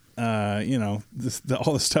 like, all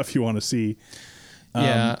the stuff you want to see.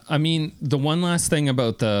 Yeah. I mean, the one last thing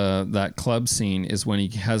about that club scene is when he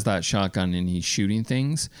has that shotgun and he's shooting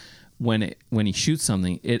things. When he shoots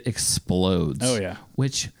something, it explodes. Oh, yeah.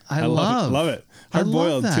 Which I love. Love it. Hard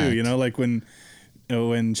boiled, too. Like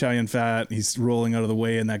when Chow Yun-fat, he's rolling out of the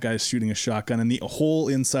way and that guy's shooting a shotgun and the whole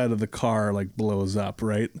inside of the car like blows up,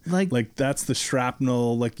 right? Like that's the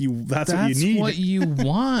shrapnel. Like that's what you need. That's what you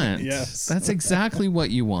want. Yes. That's exactly what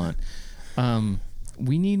you want.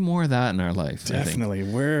 We need more of that in our life. Definitely.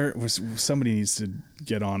 Somebody needs to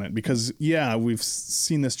get on it because we've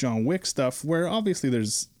seen this John Wick stuff where obviously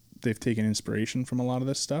they've taken inspiration from a lot of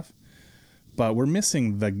this stuff, but we're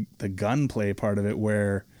missing the gunplay part of it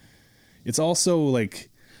where it's also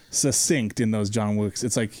like succinct in those John Wicks.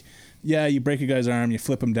 It's like, you break a guy's arm, you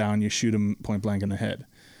flip him down, you shoot him point blank in the head.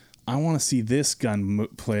 I want to see this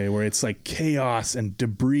gunplay where it's like chaos and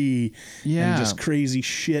debris and just crazy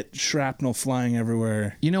shit, shrapnel flying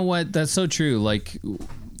everywhere. You know what? That's so true. Like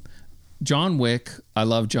John Wick, I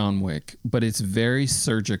love John Wick, but it's very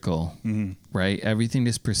surgical, right? Everything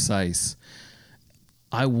is precise.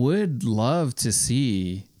 I would love to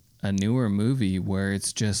see a newer movie where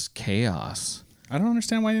it's just chaos. I don't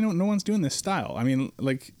understand why no one's doing this style. I mean,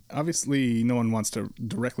 like, obviously no one wants to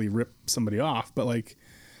directly rip somebody off, but like,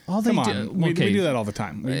 come on. We do that all the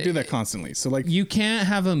time. We do that constantly. So like, you can't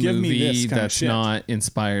have a movie that's not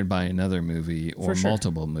inspired by another movie or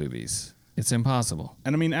multiple movies. It's impossible.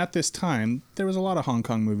 And I mean, at this time, there was a lot of Hong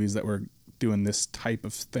Kong movies that were doing this type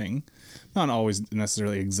of thing. Not always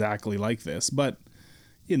necessarily exactly like this, but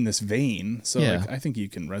in this vein. So like, I think you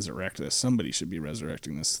can resurrect this. Somebody should be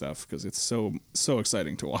resurrecting this stuff because it's so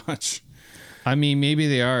exciting to watch. I mean, maybe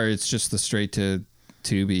they are. It's just the straight to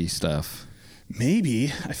Tubi stuff.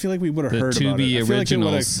 Maybe. I feel like we would have heard about it. I feel like it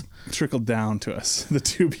would have trickled down to us. The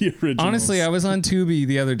Tubi originals. Honestly, I was on Tubi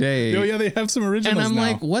the other day. Oh yeah, they have some originals now. And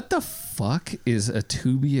I'm like, what the fuck is a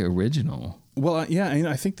Tubi original? Well,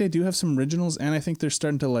 I think they do have some originals, and I think they're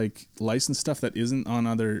starting to like license stuff that isn't on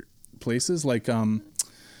other places. Like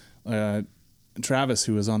Travis,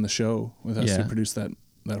 who was on the show with us, who produced that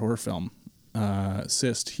horror film,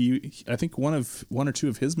 Cyst. I think one or two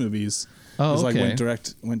of his movies went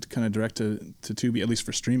kind of direct to Tubi, at least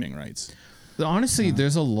for streaming rights. Honestly,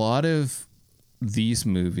 there's a lot of these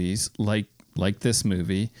movies like this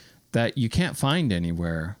movie that you can't find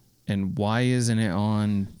anywhere. And why isn't it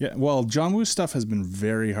on? Yeah, well, John Woo stuff has been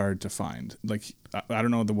very hard to find. Like, I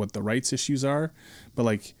don't know what the rights issues are, but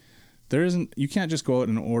like, you can't just go out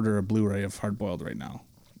and order a Blu-ray of Hard Boiled right now.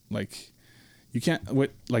 Like, you can't.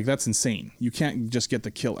 That's insane. You can't just get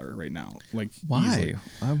the killer right now. Like, why? Easily.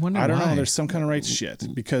 I wonder. I don't know. There's some kind of rights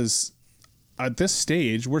shit because at this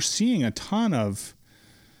stage we're seeing a ton of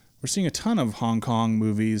Hong Kong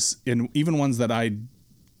movies, and even ones that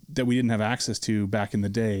we didn't have access to back in the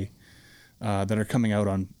day, that are coming out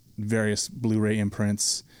on various Blu-ray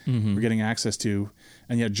imprints. We're getting access to,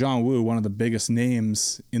 and yet John Woo, one of the biggest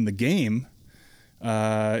names in the game,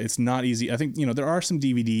 it's not easy. I think there are some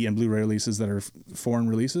DVD and Blu-ray releases that are foreign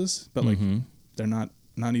releases, but like they're not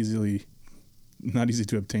easy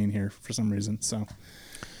to obtain here for some reason. So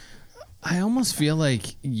I almost feel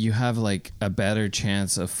like you have like a better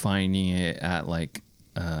chance of finding it at like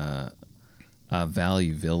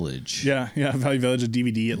Value Village. Yeah, Value Village, a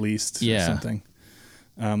DVD at least, or something.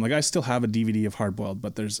 Like I still have a DVD of Hard Boiled,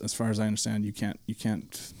 but as far as I understand, you can't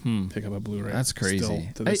pick up a Blu-ray. That's crazy.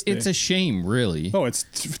 It's a shame, really. Oh, it's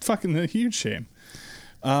fucking a huge shame.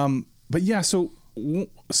 But yeah, so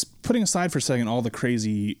putting aside for a second all the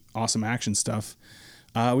crazy, awesome action stuff,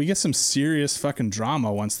 we get some serious fucking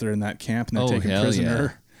drama once they're in that camp and they're taken prisoner.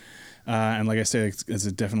 Yeah. And like I say, it's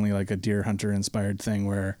definitely like a Deer Hunter inspired thing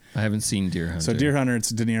where I haven't seen Deer Hunter. So Deer Hunter, it's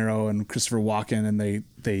De Niro and Christopher Walken, and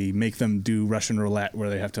they make them do Russian roulette where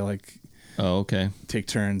they have to like take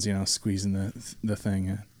turns, squeezing the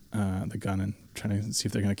thing, the gun, and trying to see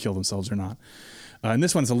if they're going to kill themselves or not. And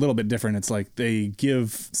this one's a little bit different. It's like they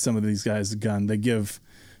give some of these guys a gun. They give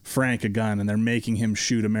Frank a gun, and they're making him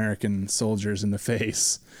shoot American soldiers in the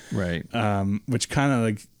face. Right. Which kind of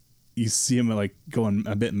like you see him like going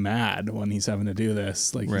a bit mad when he's having to do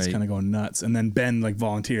this. Like he's Right. kind of going nuts. And then Ben like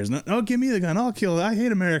volunteers. No, give me the gun. I'll kill it. I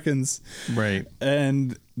hate Americans. Right.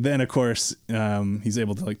 And then of course he's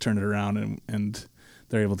able to like turn it around and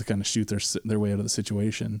they're able to kind of shoot their way out of the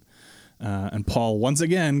situation. And Paul once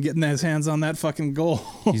again getting his hands on that fucking goal.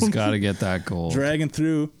 He's got to get that goal. Dragging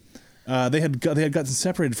through. They had gotten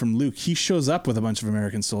separated from Luke. He shows up with a bunch of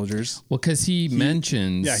American soldiers. Well, because he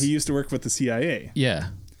mentions. Yeah, he used to work with the CIA. Yeah,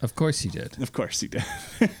 of course he did. Of course he did.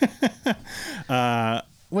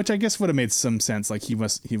 Which I guess would have made some sense. Like he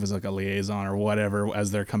was like a liaison or whatever.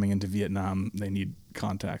 As they're coming into Vietnam, they need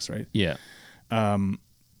contacts, right? Yeah.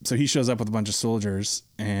 So he shows up with a bunch of soldiers,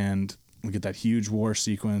 and we get that huge war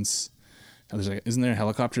sequence. Isn't there a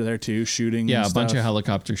helicopter there too, shooting? Yeah, and a bunch stuff? of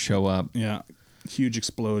helicopters show up. Yeah, huge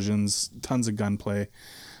explosions, tons of gunplay.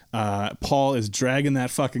 Paul is dragging that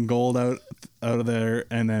fucking gold out of there,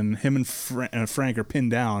 and then him and Frank are pinned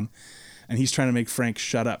down, and he's trying to make Frank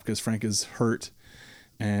shut up because Frank is hurt,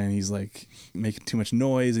 and he's like making too much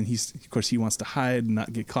noise, and of course he wants to hide and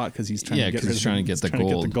not get caught because he's trying to get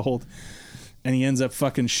the gold. And he ends up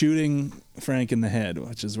fucking shooting Frank in the head,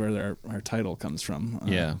 which is where our title comes from.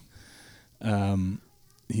 Yeah.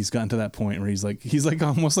 He's gotten to that point where he's like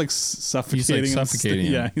almost like suffocating. He's like suffocating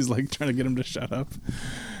him. Yeah, he's like trying to get him to shut up.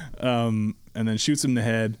 And then shoots him in the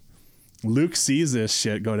head. Luke sees this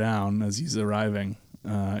shit go down as he's arriving.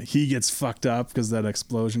 He gets fucked up because that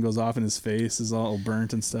explosion goes off and his face is all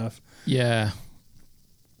burnt and stuff. Yeah.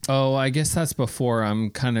 Oh, I guess that's before. I'm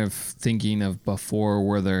kind of thinking of before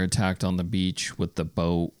where they're attacked on the beach with the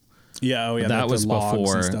boat. Yeah, oh yeah. That was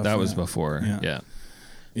before. That Was before. Yeah.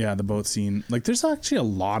 Yeah, the boat scene. Like, there's actually a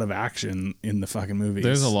lot of action in the fucking movie.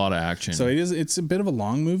 There's a lot of action. So it's a bit of a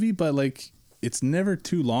long movie, but like it's never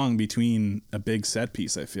too long between a big set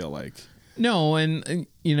piece, I feel like. No, and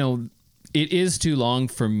you know, it is too long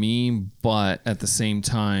for me, but at the same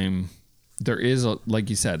time, there is like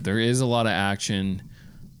you said, there is a lot of action.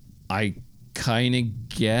 I kind of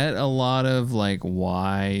get a lot of like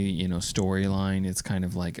why, storyline. It's kind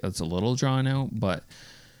of like it's a little drawn out, but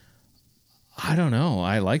I don't know.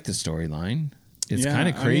 I like the storyline. It's kind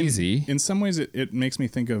of crazy. I mean, in some ways, it makes me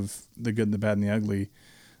think of The Good, the Bad, and the Ugly.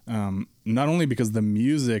 Not only because the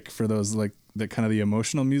music for those, like the kind of the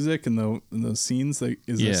emotional music and those scenes, like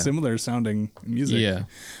is a similar sounding music. Yeah.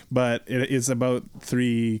 But it's about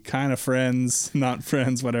three kind of friends, not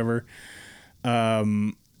friends, whatever.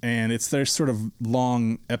 And it's their sort of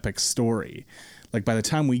long epic story. Like by the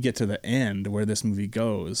time we get to the end where this movie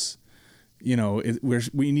goes,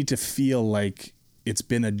 we need to feel like it's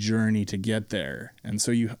been a journey to get there. And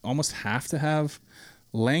so you almost have to have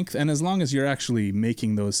length. And as long as you're actually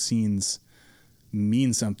making those scenes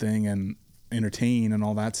mean something and entertain and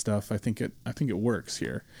all that stuff, I think it works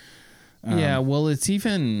here. Yeah. Well, it's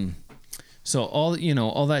even, so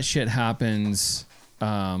all that shit happens.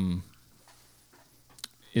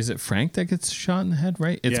 Is it Frank that gets shot in the head,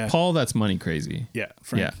 right? It's Paul that's money crazy. Yeah.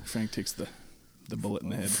 Frank takes the bullet in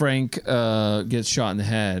the head. Frank gets shot in the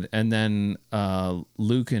head, and then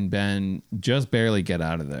Luke and Ben just barely get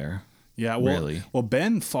out of there. Yeah, well,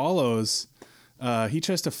 Ben follows. He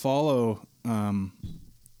tries to follow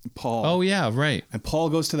Paul. Oh yeah, right. And Paul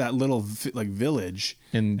goes to that little village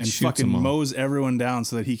and fucking mows everyone down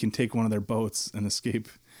so that he can take one of their boats and escape.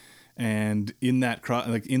 And in that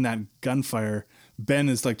in that gunfire, Ben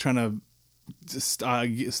is like trying to just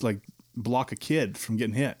block a kid from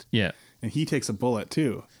getting hit. Yeah. And he takes a bullet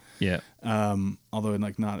too. Yeah. Although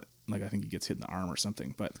not I think he gets hit in the arm or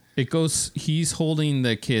something, but he's holding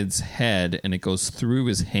the kid's head and it goes through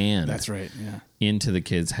his hand. That's right. Yeah. Into the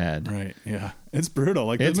kid's head. Right. Yeah. It's brutal.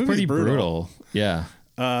 Like it's pretty brutal. Yeah.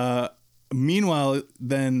 Meanwhile,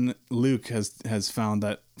 then Luke has found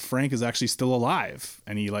that Frank is actually still alive,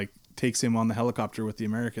 and he takes him on the helicopter with the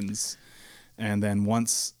Americans. And then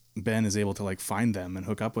once Ben is able to find them and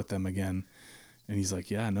hook up with them again, and he's like,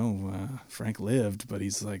 yeah, no, Frank lived, but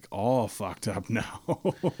he's all fucked up now.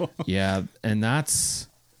 Yeah. And that's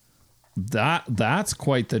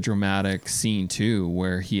quite the dramatic scene too,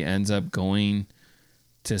 where he ends up going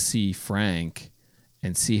to see Frank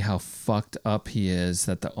and see how fucked up he is,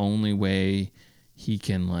 that the only way he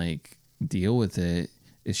can deal with it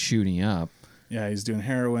is shooting up. Yeah, he's doing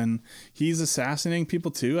heroin. He's assassinating people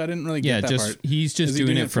too. I didn't really get that part. He's just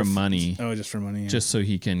doing it for money. Oh, just for money. Yeah. Just so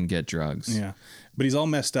he can get drugs. Yeah. But he's all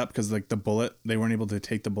messed up because the bullet, they weren't able to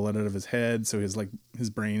take the bullet out of his head, so his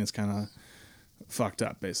brain is kind of fucked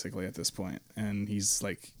up basically at this point. And he's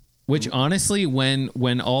which honestly,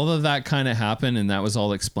 when all of that kind of happened and that was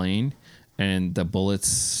all explained and the bullet's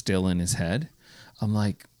still in his head, I'm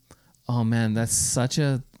like, oh man, that's such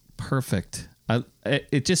a perfect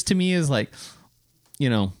It just to me is like,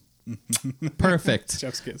 perfect.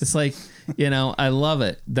 Chef's kiss. It's like, I love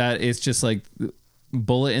it that it's just like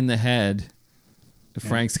bullet in the head.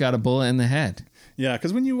 Frank's got a bullet in the head. Yeah,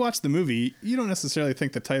 because when you watch the movie, you don't necessarily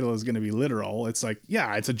think the title is going to be literal. It's like,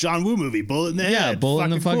 yeah, it's a John Woo movie, bullet in the head. Yeah, bullet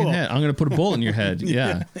in the fucking cool. head. I'm going to put a bullet in your head.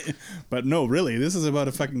 Yeah. But no, really, this is about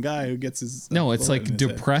a fucking guy who gets his... No, it's like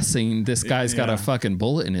depressing. This guy's got Yeah. a fucking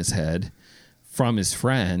bullet in his head from his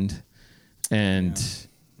friend. And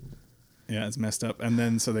Yeah, it's messed up. And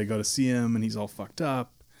then so they go to see him and he's all fucked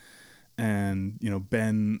up. And,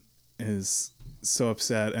 Ben is so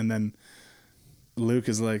upset. And then Luke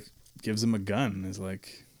is like, gives him a gun. Is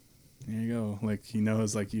like, here you go. Like, he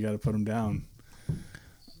knows, like, you got to put him down.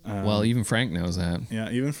 well, even Frank knows that. Yeah,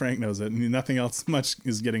 even Frank knows it. Nothing else much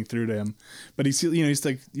is getting through to him. But he's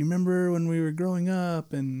like, you remember when we were growing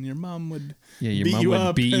up and your mom would Yeah, your beat mom you would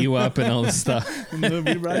up beat you up and all this stuff. and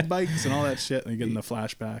we ride bikes and all that shit. And you're getting the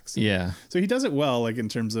flashbacks. Yeah. So he does it well, like in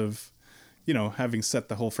terms of, having set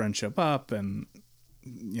the whole friendship up and,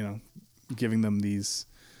 giving them these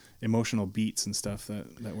emotional beats and stuff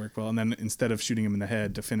that work well. And then instead of shooting him in the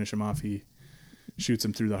head to finish him off, he shoots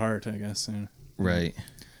him through the heart, I guess. Right.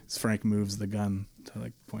 As Frank moves the gun to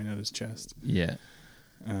like point at his chest. Yeah.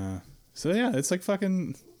 So yeah, it's like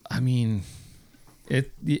fucking... I mean, it's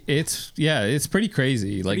pretty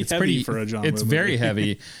crazy. Like it's heavy pretty for a John It's Woo very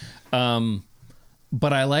movie. heavy.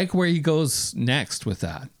 But I like where he goes next with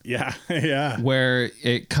that, Yeah, yeah. where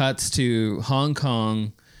it cuts to Hong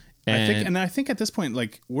Kong. I think at this point,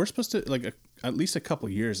 like, we're supposed to, like, at least a couple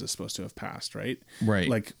years is supposed to have passed, right? Right.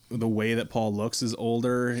 Like, the way that Paul looks is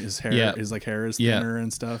older. His hair Yeah. is Yeah. thinner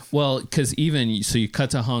and stuff. Well, because so you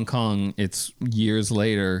cut to Hong Kong, it's years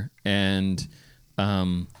later, and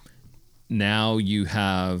now you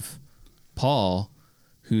have Paul,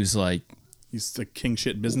 who's like He's the king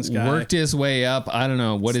shit business guy. worked his way up. I don't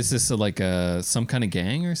know, what is this, like some kind of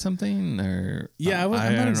gang or something? Or Yeah, I'm I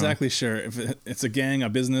not don't know. exactly sure if it's a gang, a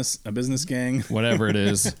business gang. Whatever it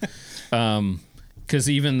is. Because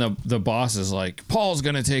even the boss is like, Paul's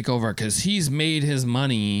gonna take over because he's made his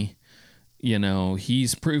money.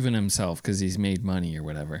 He's proven himself because he's made money or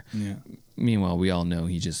whatever. Yeah. Meanwhile, we all know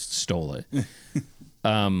he just stole it.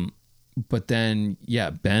 But then,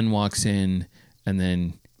 Ben walks in and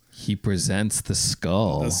then he presents the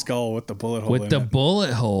skull. The skull with the bullet hole with in the it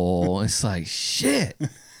bullet hole. It's like, shit.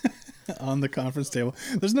 on the conference table.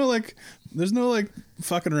 There's no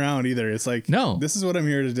fucking around either. It's like, No. this is what I'm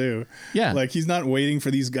here to do. Yeah. Like, he's not waiting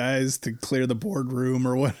for these guys to clear the boardroom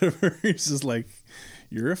or whatever. He's just like,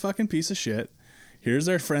 you're a fucking piece of shit. Here's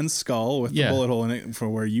our friend's skull with the bullet hole in it for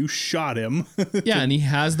where you shot him. Yeah, and he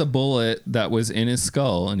has the bullet that was in his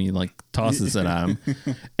skull and he like tosses it at him.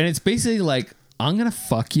 And it's basically like, I'm going to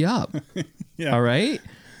fuck you up. Yeah. All right?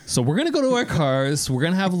 So we're going to go to our cars. We're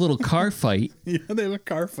going to have a little car fight. Yeah, they have a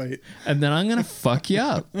car fight. And then I'm going to fuck you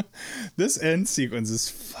up. This end sequence is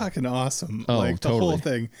fucking awesome. Oh, like the whole totally.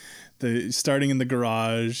 thing. The starting in the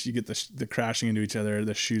garage, you get the crashing into each other,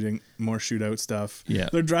 the shooting, more shootout stuff. Yeah.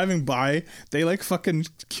 They're driving by. They like fucking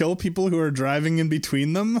kill people who are driving in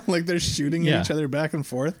between them. Like they're shooting at each other back and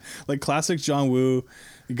forth. Like classic John Woo.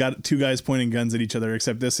 You got two guys pointing guns at each other,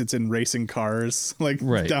 except it's in racing cars, like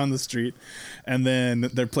down the street. And then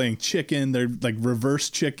they're playing chicken. They're like reverse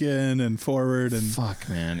chicken and forward and Fuck,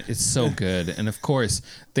 man. It's so good. And of course,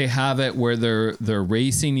 they have it where they're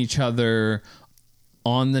racing each other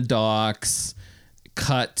on the docks,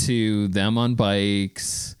 cut to them on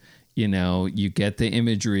bikes. You get the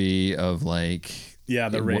imagery of like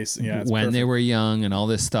the race. Yeah, when they were young and all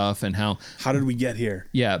this stuff and how did we get here?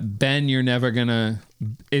 Yeah, Ben, you're never gonna.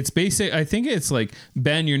 It's basic. I think it's like,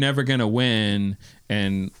 Ben, you're never gonna win,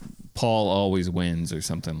 and Paul always wins or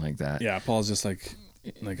something like that. Yeah, Paul's just like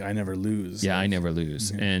I never lose. Yeah, like, I never lose,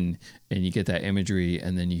 and you get that imagery,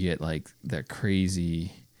 and then you get like that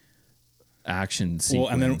crazy action sequence.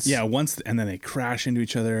 Well, and then they crash into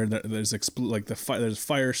each other. There's there's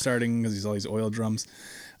fire starting because there's all these oil drums.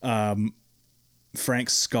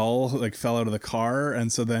 Frank's skull like fell out of the car,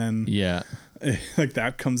 and so then like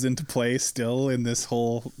that comes into play still in this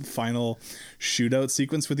whole final shootout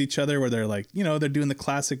sequence with each other, where they're like, they're doing the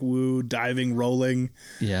classic Woo diving, rolling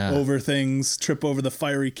over things, trip over the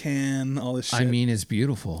fiery can, all this shit. I mean, it's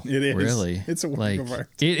beautiful. It is. Really. It's a work of art.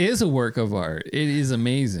 It is a work of art. It is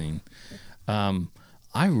amazing.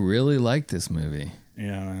 I really like this movie.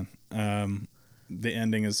 Yeah, man. The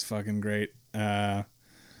ending is fucking great.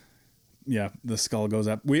 Yeah, the skull goes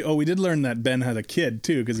up. We did learn that Ben had a kid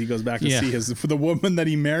too, because he goes back to see the woman that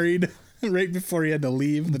he married right before he had to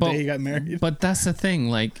leave day he got married. But that's the thing,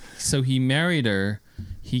 like, so he married her,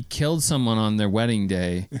 he killed someone on their wedding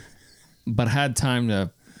day, but had time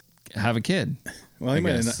to have a kid. Well, he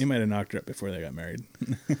might have knocked her up before they got married.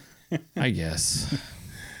 I guess.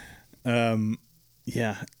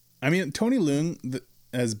 Yeah. I mean, Tony Leung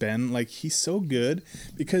as Ben, like, he's so good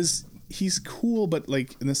because he's cool, but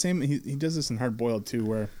like in the same, he does this in Hard Boiled too,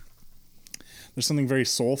 where there's something very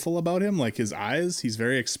soulful about him. Like his eyes, he's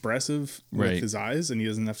very expressive with his eyes, and he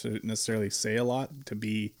doesn't have to necessarily say a lot to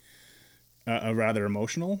be a rather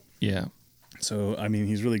emotional. Yeah. So, I mean,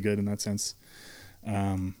 he's really good in that sense.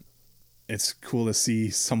 It's cool to see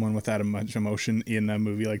someone with that much emotion in a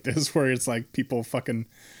movie like this, where it's like people fucking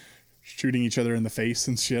shooting each other in the face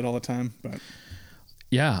and shit all the time. But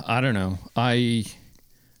yeah, I don't know. I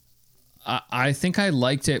think I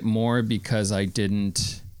liked it more because I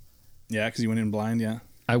didn't. Yeah, because you went in blind. Yeah,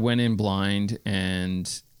 I went in blind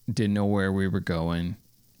and didn't know where we were going,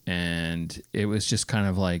 and it was just kind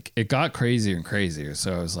of like it got crazier and crazier.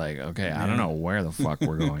 So I was like, okay, I don't know where the fuck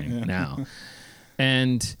we're going now,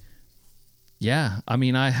 and. Yeah, I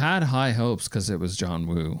mean, I had high hopes because it was John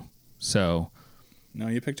Woo. So, no,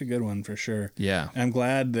 you picked a good one for sure. Yeah, I'm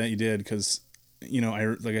glad that you did because, you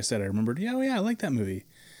know, like I said, I remembered. Yeah, I like that movie,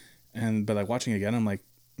 but like watching it again, I'm like,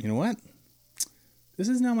 you know what? This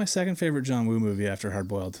is now my second favorite John Woo movie after Hard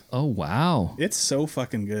Boiled. Oh wow, it's so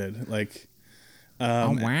fucking good. Like,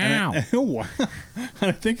 oh wow, wow.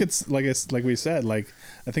 I think it's like we said. Like,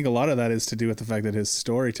 I think a lot of that is to do with the fact that his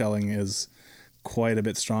storytelling is quite a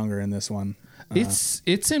bit stronger in this one.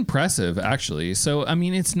 It's impressive, actually. So, I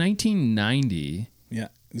mean, it's 1990. Yeah.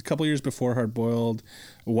 A couple years before Hard Boiled,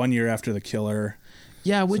 1 year after The Killer.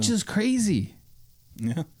 Yeah, which is crazy.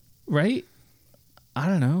 Yeah. Right? I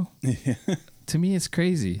don't know. Yeah. To me, it's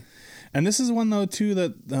crazy. And this is one, though, too,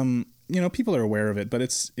 that, you know, people are aware of it, but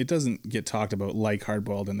it doesn't get talked about like Hard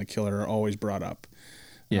Boiled and The Killer are always brought up.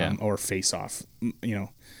 Yeah. Or Face Off, you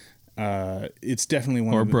know. It's definitely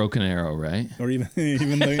one or of the, Broken Arrow, right? Or even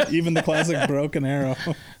the classic Broken Arrow.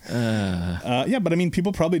 Yeah, but I mean,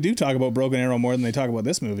 people probably do talk about Broken Arrow more than they talk about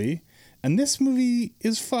this movie, and this movie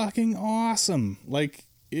is fucking awesome. Like,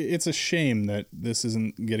 it's a shame that this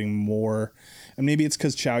isn't getting more, and maybe it's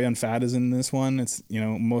because Chow Yun-fat is in this one. It's, you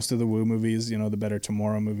know, most of the Woo movies, you know, the Better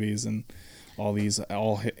Tomorrow movies, and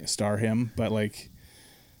all star him, but like,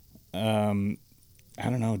 I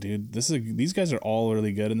don't know, dude. These guys are all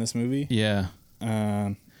really good in this movie. Yeah.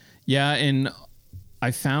 Yeah, and I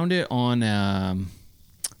found it on.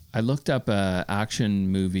 I looked up a action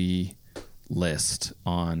movie list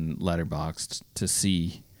on Letterboxd to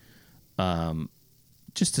see,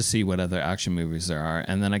 just to see what other action movies there are,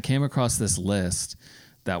 and then I came across this list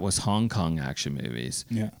that was Hong Kong action movies.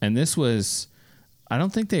 Yeah. And this was, I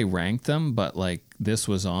don't think they ranked them, but like this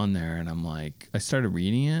was on there, and I'm like, I started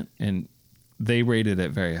reading it, and they rated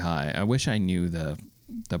it very high. I wish I knew the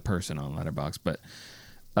person on Letterboxd, but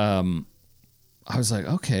I was like,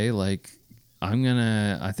 okay, like I'm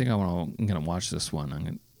gonna watch this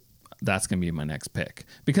one. That's gonna be my next pick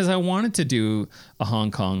because I wanted to do a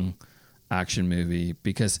Hong Kong action movie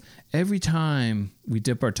because every time we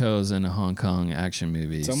dip our toes in a Hong Kong action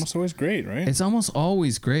movie, it's almost always great, right? It's almost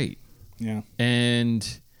always great. Yeah. And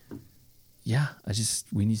yeah,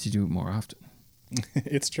 we need to do it more often.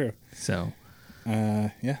 It's true. So.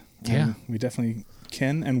 Yeah. We definitely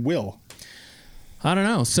can and will. I don't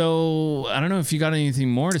know. So I don't know if you got anything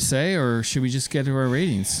more to say, or should we just get to our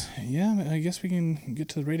ratings? Yeah, I guess we can get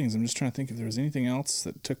to the ratings. I'm just trying to think if there was anything else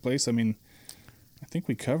that took place. I mean, I think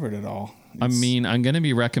we covered it all. I mean, I'm going to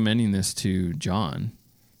be recommending this to John.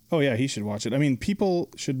 Oh yeah, he should watch it. I mean, people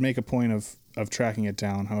should make a point of tracking it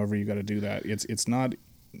down. However, you got to do that. It's not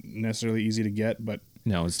necessarily easy to get, but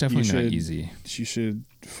no, it's definitely not easy. You should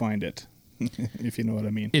find it. If you know what I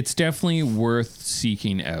mean. It's definitely worth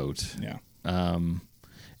seeking out. Yeah.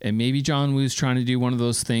 And maybe John Woo's trying to do one of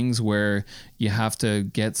those things where you have to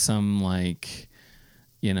get some, like,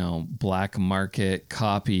 you know, black market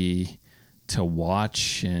copy to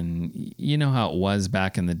watch. And you know how it was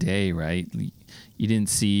back in the day, right? You didn't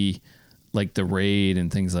see, like, The Raid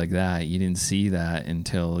and things like that. You didn't see that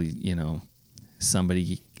until, you know,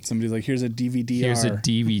 somebody's like, here's a DVD. Here's a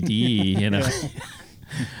DVD, you know.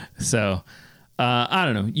 So, I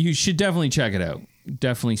don't know. You should definitely check it out.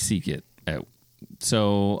 Definitely seek it out.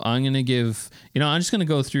 So I'm going to I'm just going to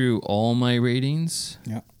go through all my ratings.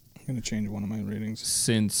 Yeah. I'm going to change one of my ratings.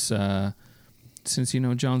 Since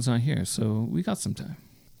John's not here. So we got some time.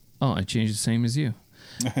 Oh, I changed the same as you.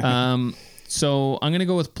 So I'm going to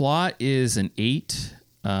go with plot is an 8.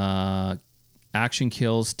 Action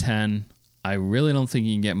kills 10. I really don't think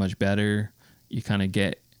you can get much better. You kind of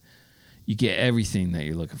get everything that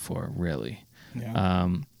you're looking for, really. Yeah.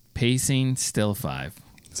 Pacing, still 5.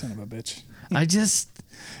 Son of a bitch. I just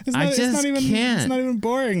It's not even, can't. It's not even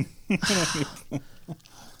boring.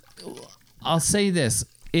 I'll say this.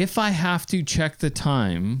 If I have to check the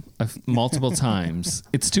time multiple times,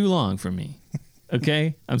 it's too long for me.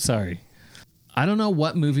 Okay? I'm sorry. I don't know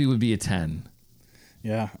what movie would be a 10.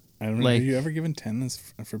 Yeah. I don't know. Like, Have you ever given 10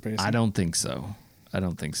 for pacing? I don't think so.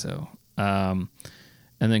 And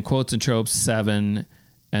then quotes and tropes, 7.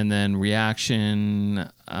 And then reaction,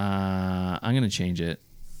 I'm going to change it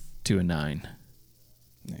to a 9.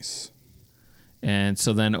 Nice. And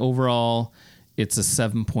so then overall, it's a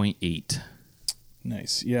 7.8.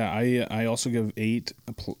 Nice. Yeah, I also give 8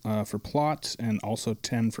 for plot and also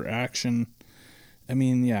 10 for action. I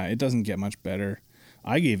mean, yeah, it doesn't get much better.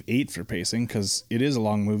 I gave 8 for pacing because it is a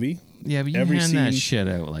long movie. Yeah, but you hand that shit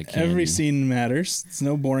out like candy. Every scene matters. It's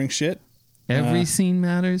no boring shit. Every scene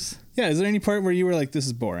matters? Yeah, is there any part where you were like, this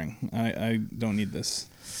is boring? I don't need this.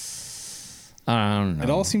 I don't know. It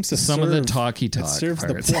all seems to some serve, of the talky talk. It serves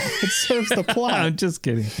parts. the plot. It serves the plot. I'm just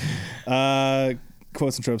kidding.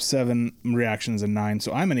 Quotes and tropes 7, reactions a 9.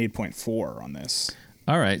 So I'm an 8.4 on this.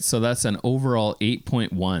 All right, so that's an overall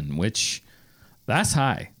 8.1, which that's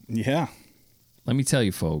high. Yeah. Let me tell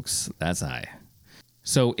you, folks, that's high.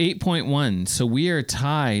 So 8.1. So we are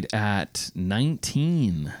tied at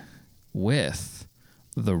 19 with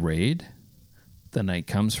The Raid, The Night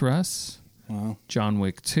Comes for Us, Wow. John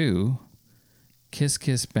Wick 2, Kiss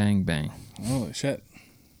Kiss Bang Bang. Holy shit.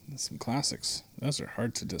 That's some classics. Those are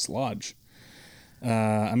hard to dislodge.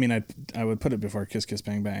 I mean, I would put it before Kiss Kiss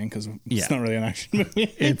Bang Bang because it's not really an action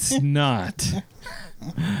movie. It's not.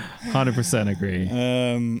 100%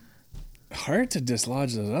 agree. Hard to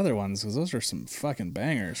dislodge those other ones because those are some fucking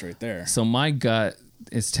bangers right there. So my gut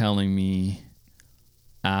is telling me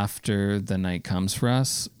after The Night Comes for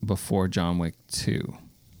Us, before John Wick 2.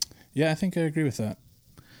 Yeah, I think I agree with that.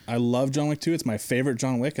 I love John Wick 2. It's my favorite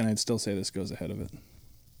John Wick, and I'd still say this goes ahead of it.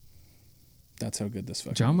 That's how good this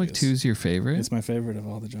fucking John movie Wick is. 2 is your favorite? It's my favorite of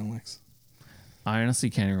all the John Wicks. I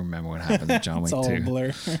honestly can't even remember what happened to John Wick 2. It's all a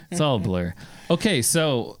blur. It's all a blur. Okay,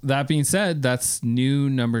 so that being said, that's new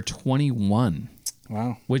number 21.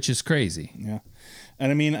 Wow. Which is crazy. Yeah.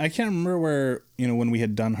 And I mean, I can't remember where, when we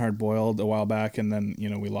had done Hard Boiled a while back and then,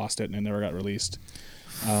 we lost it and it never got released.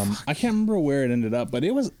 I can't remember where it ended up, but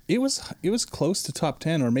it was close to top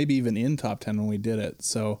 10 or maybe even in top 10 when we did it.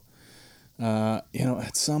 So,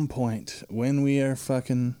 at some point when we are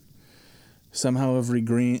fucking somehow have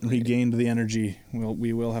regained the energy,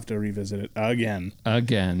 we will have to revisit it again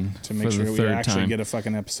to make sure we actually get a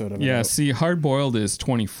fucking episode of it. Yeah, see, Hard Boiled is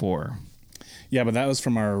 24. Yeah, but that was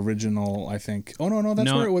from our original, I think. Oh, no,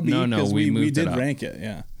 that's where it would be. No, because we we moved did it up. rank it,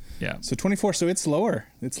 yeah. Yeah. So 24, so it's lower.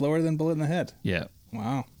 It's lower than Bullet in the Head. Yeah.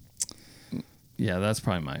 Wow. Yeah, that's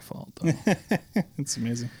probably my fault, though. It's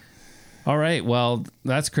amazing. All right, well,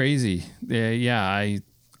 that's crazy. Yeah,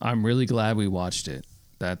 I'm really glad we watched it.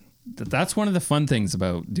 That's one of the fun things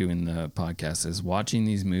about doing the podcast is watching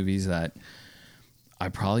these movies that I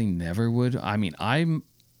probably never would. I mean, I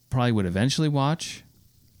probably would eventually watch.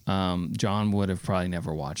 John would have probably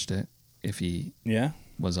never watched it if he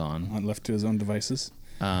was on. Left to his own devices.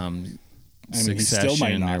 Succession he still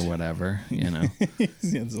might not. or whatever, Yeah,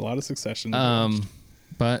 there's a lot of Succession.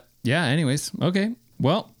 But yeah, anyways, okay.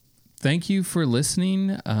 Well, thank you for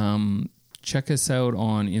listening. Check us out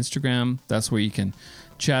on Instagram. That's where you can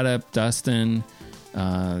chat up Dustin,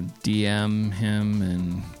 DM him,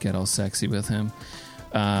 and get all sexy with him.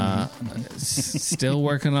 Still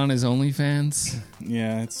working on his OnlyFans.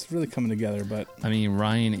 Yeah, it's really coming together, but I mean,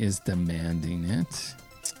 Ryan is demanding it.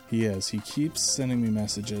 He is. He keeps sending me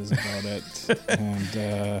messages about it, and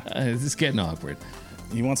it's getting awkward.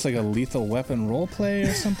 He wants like a Lethal Weapon role play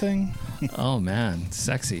or something. Oh man,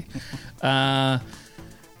 sexy.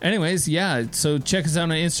 Anyways, yeah. So check us out on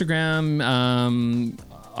Instagram.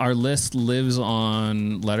 Our list lives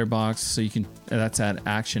on Letterboxd, so you can. That's at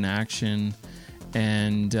Action,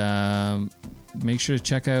 and make sure to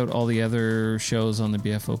check out all the other shows on the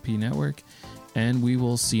BFOP network. And we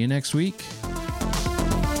will see you next week.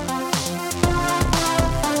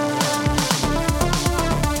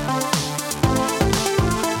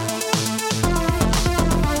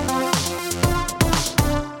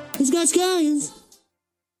 It's got scallions.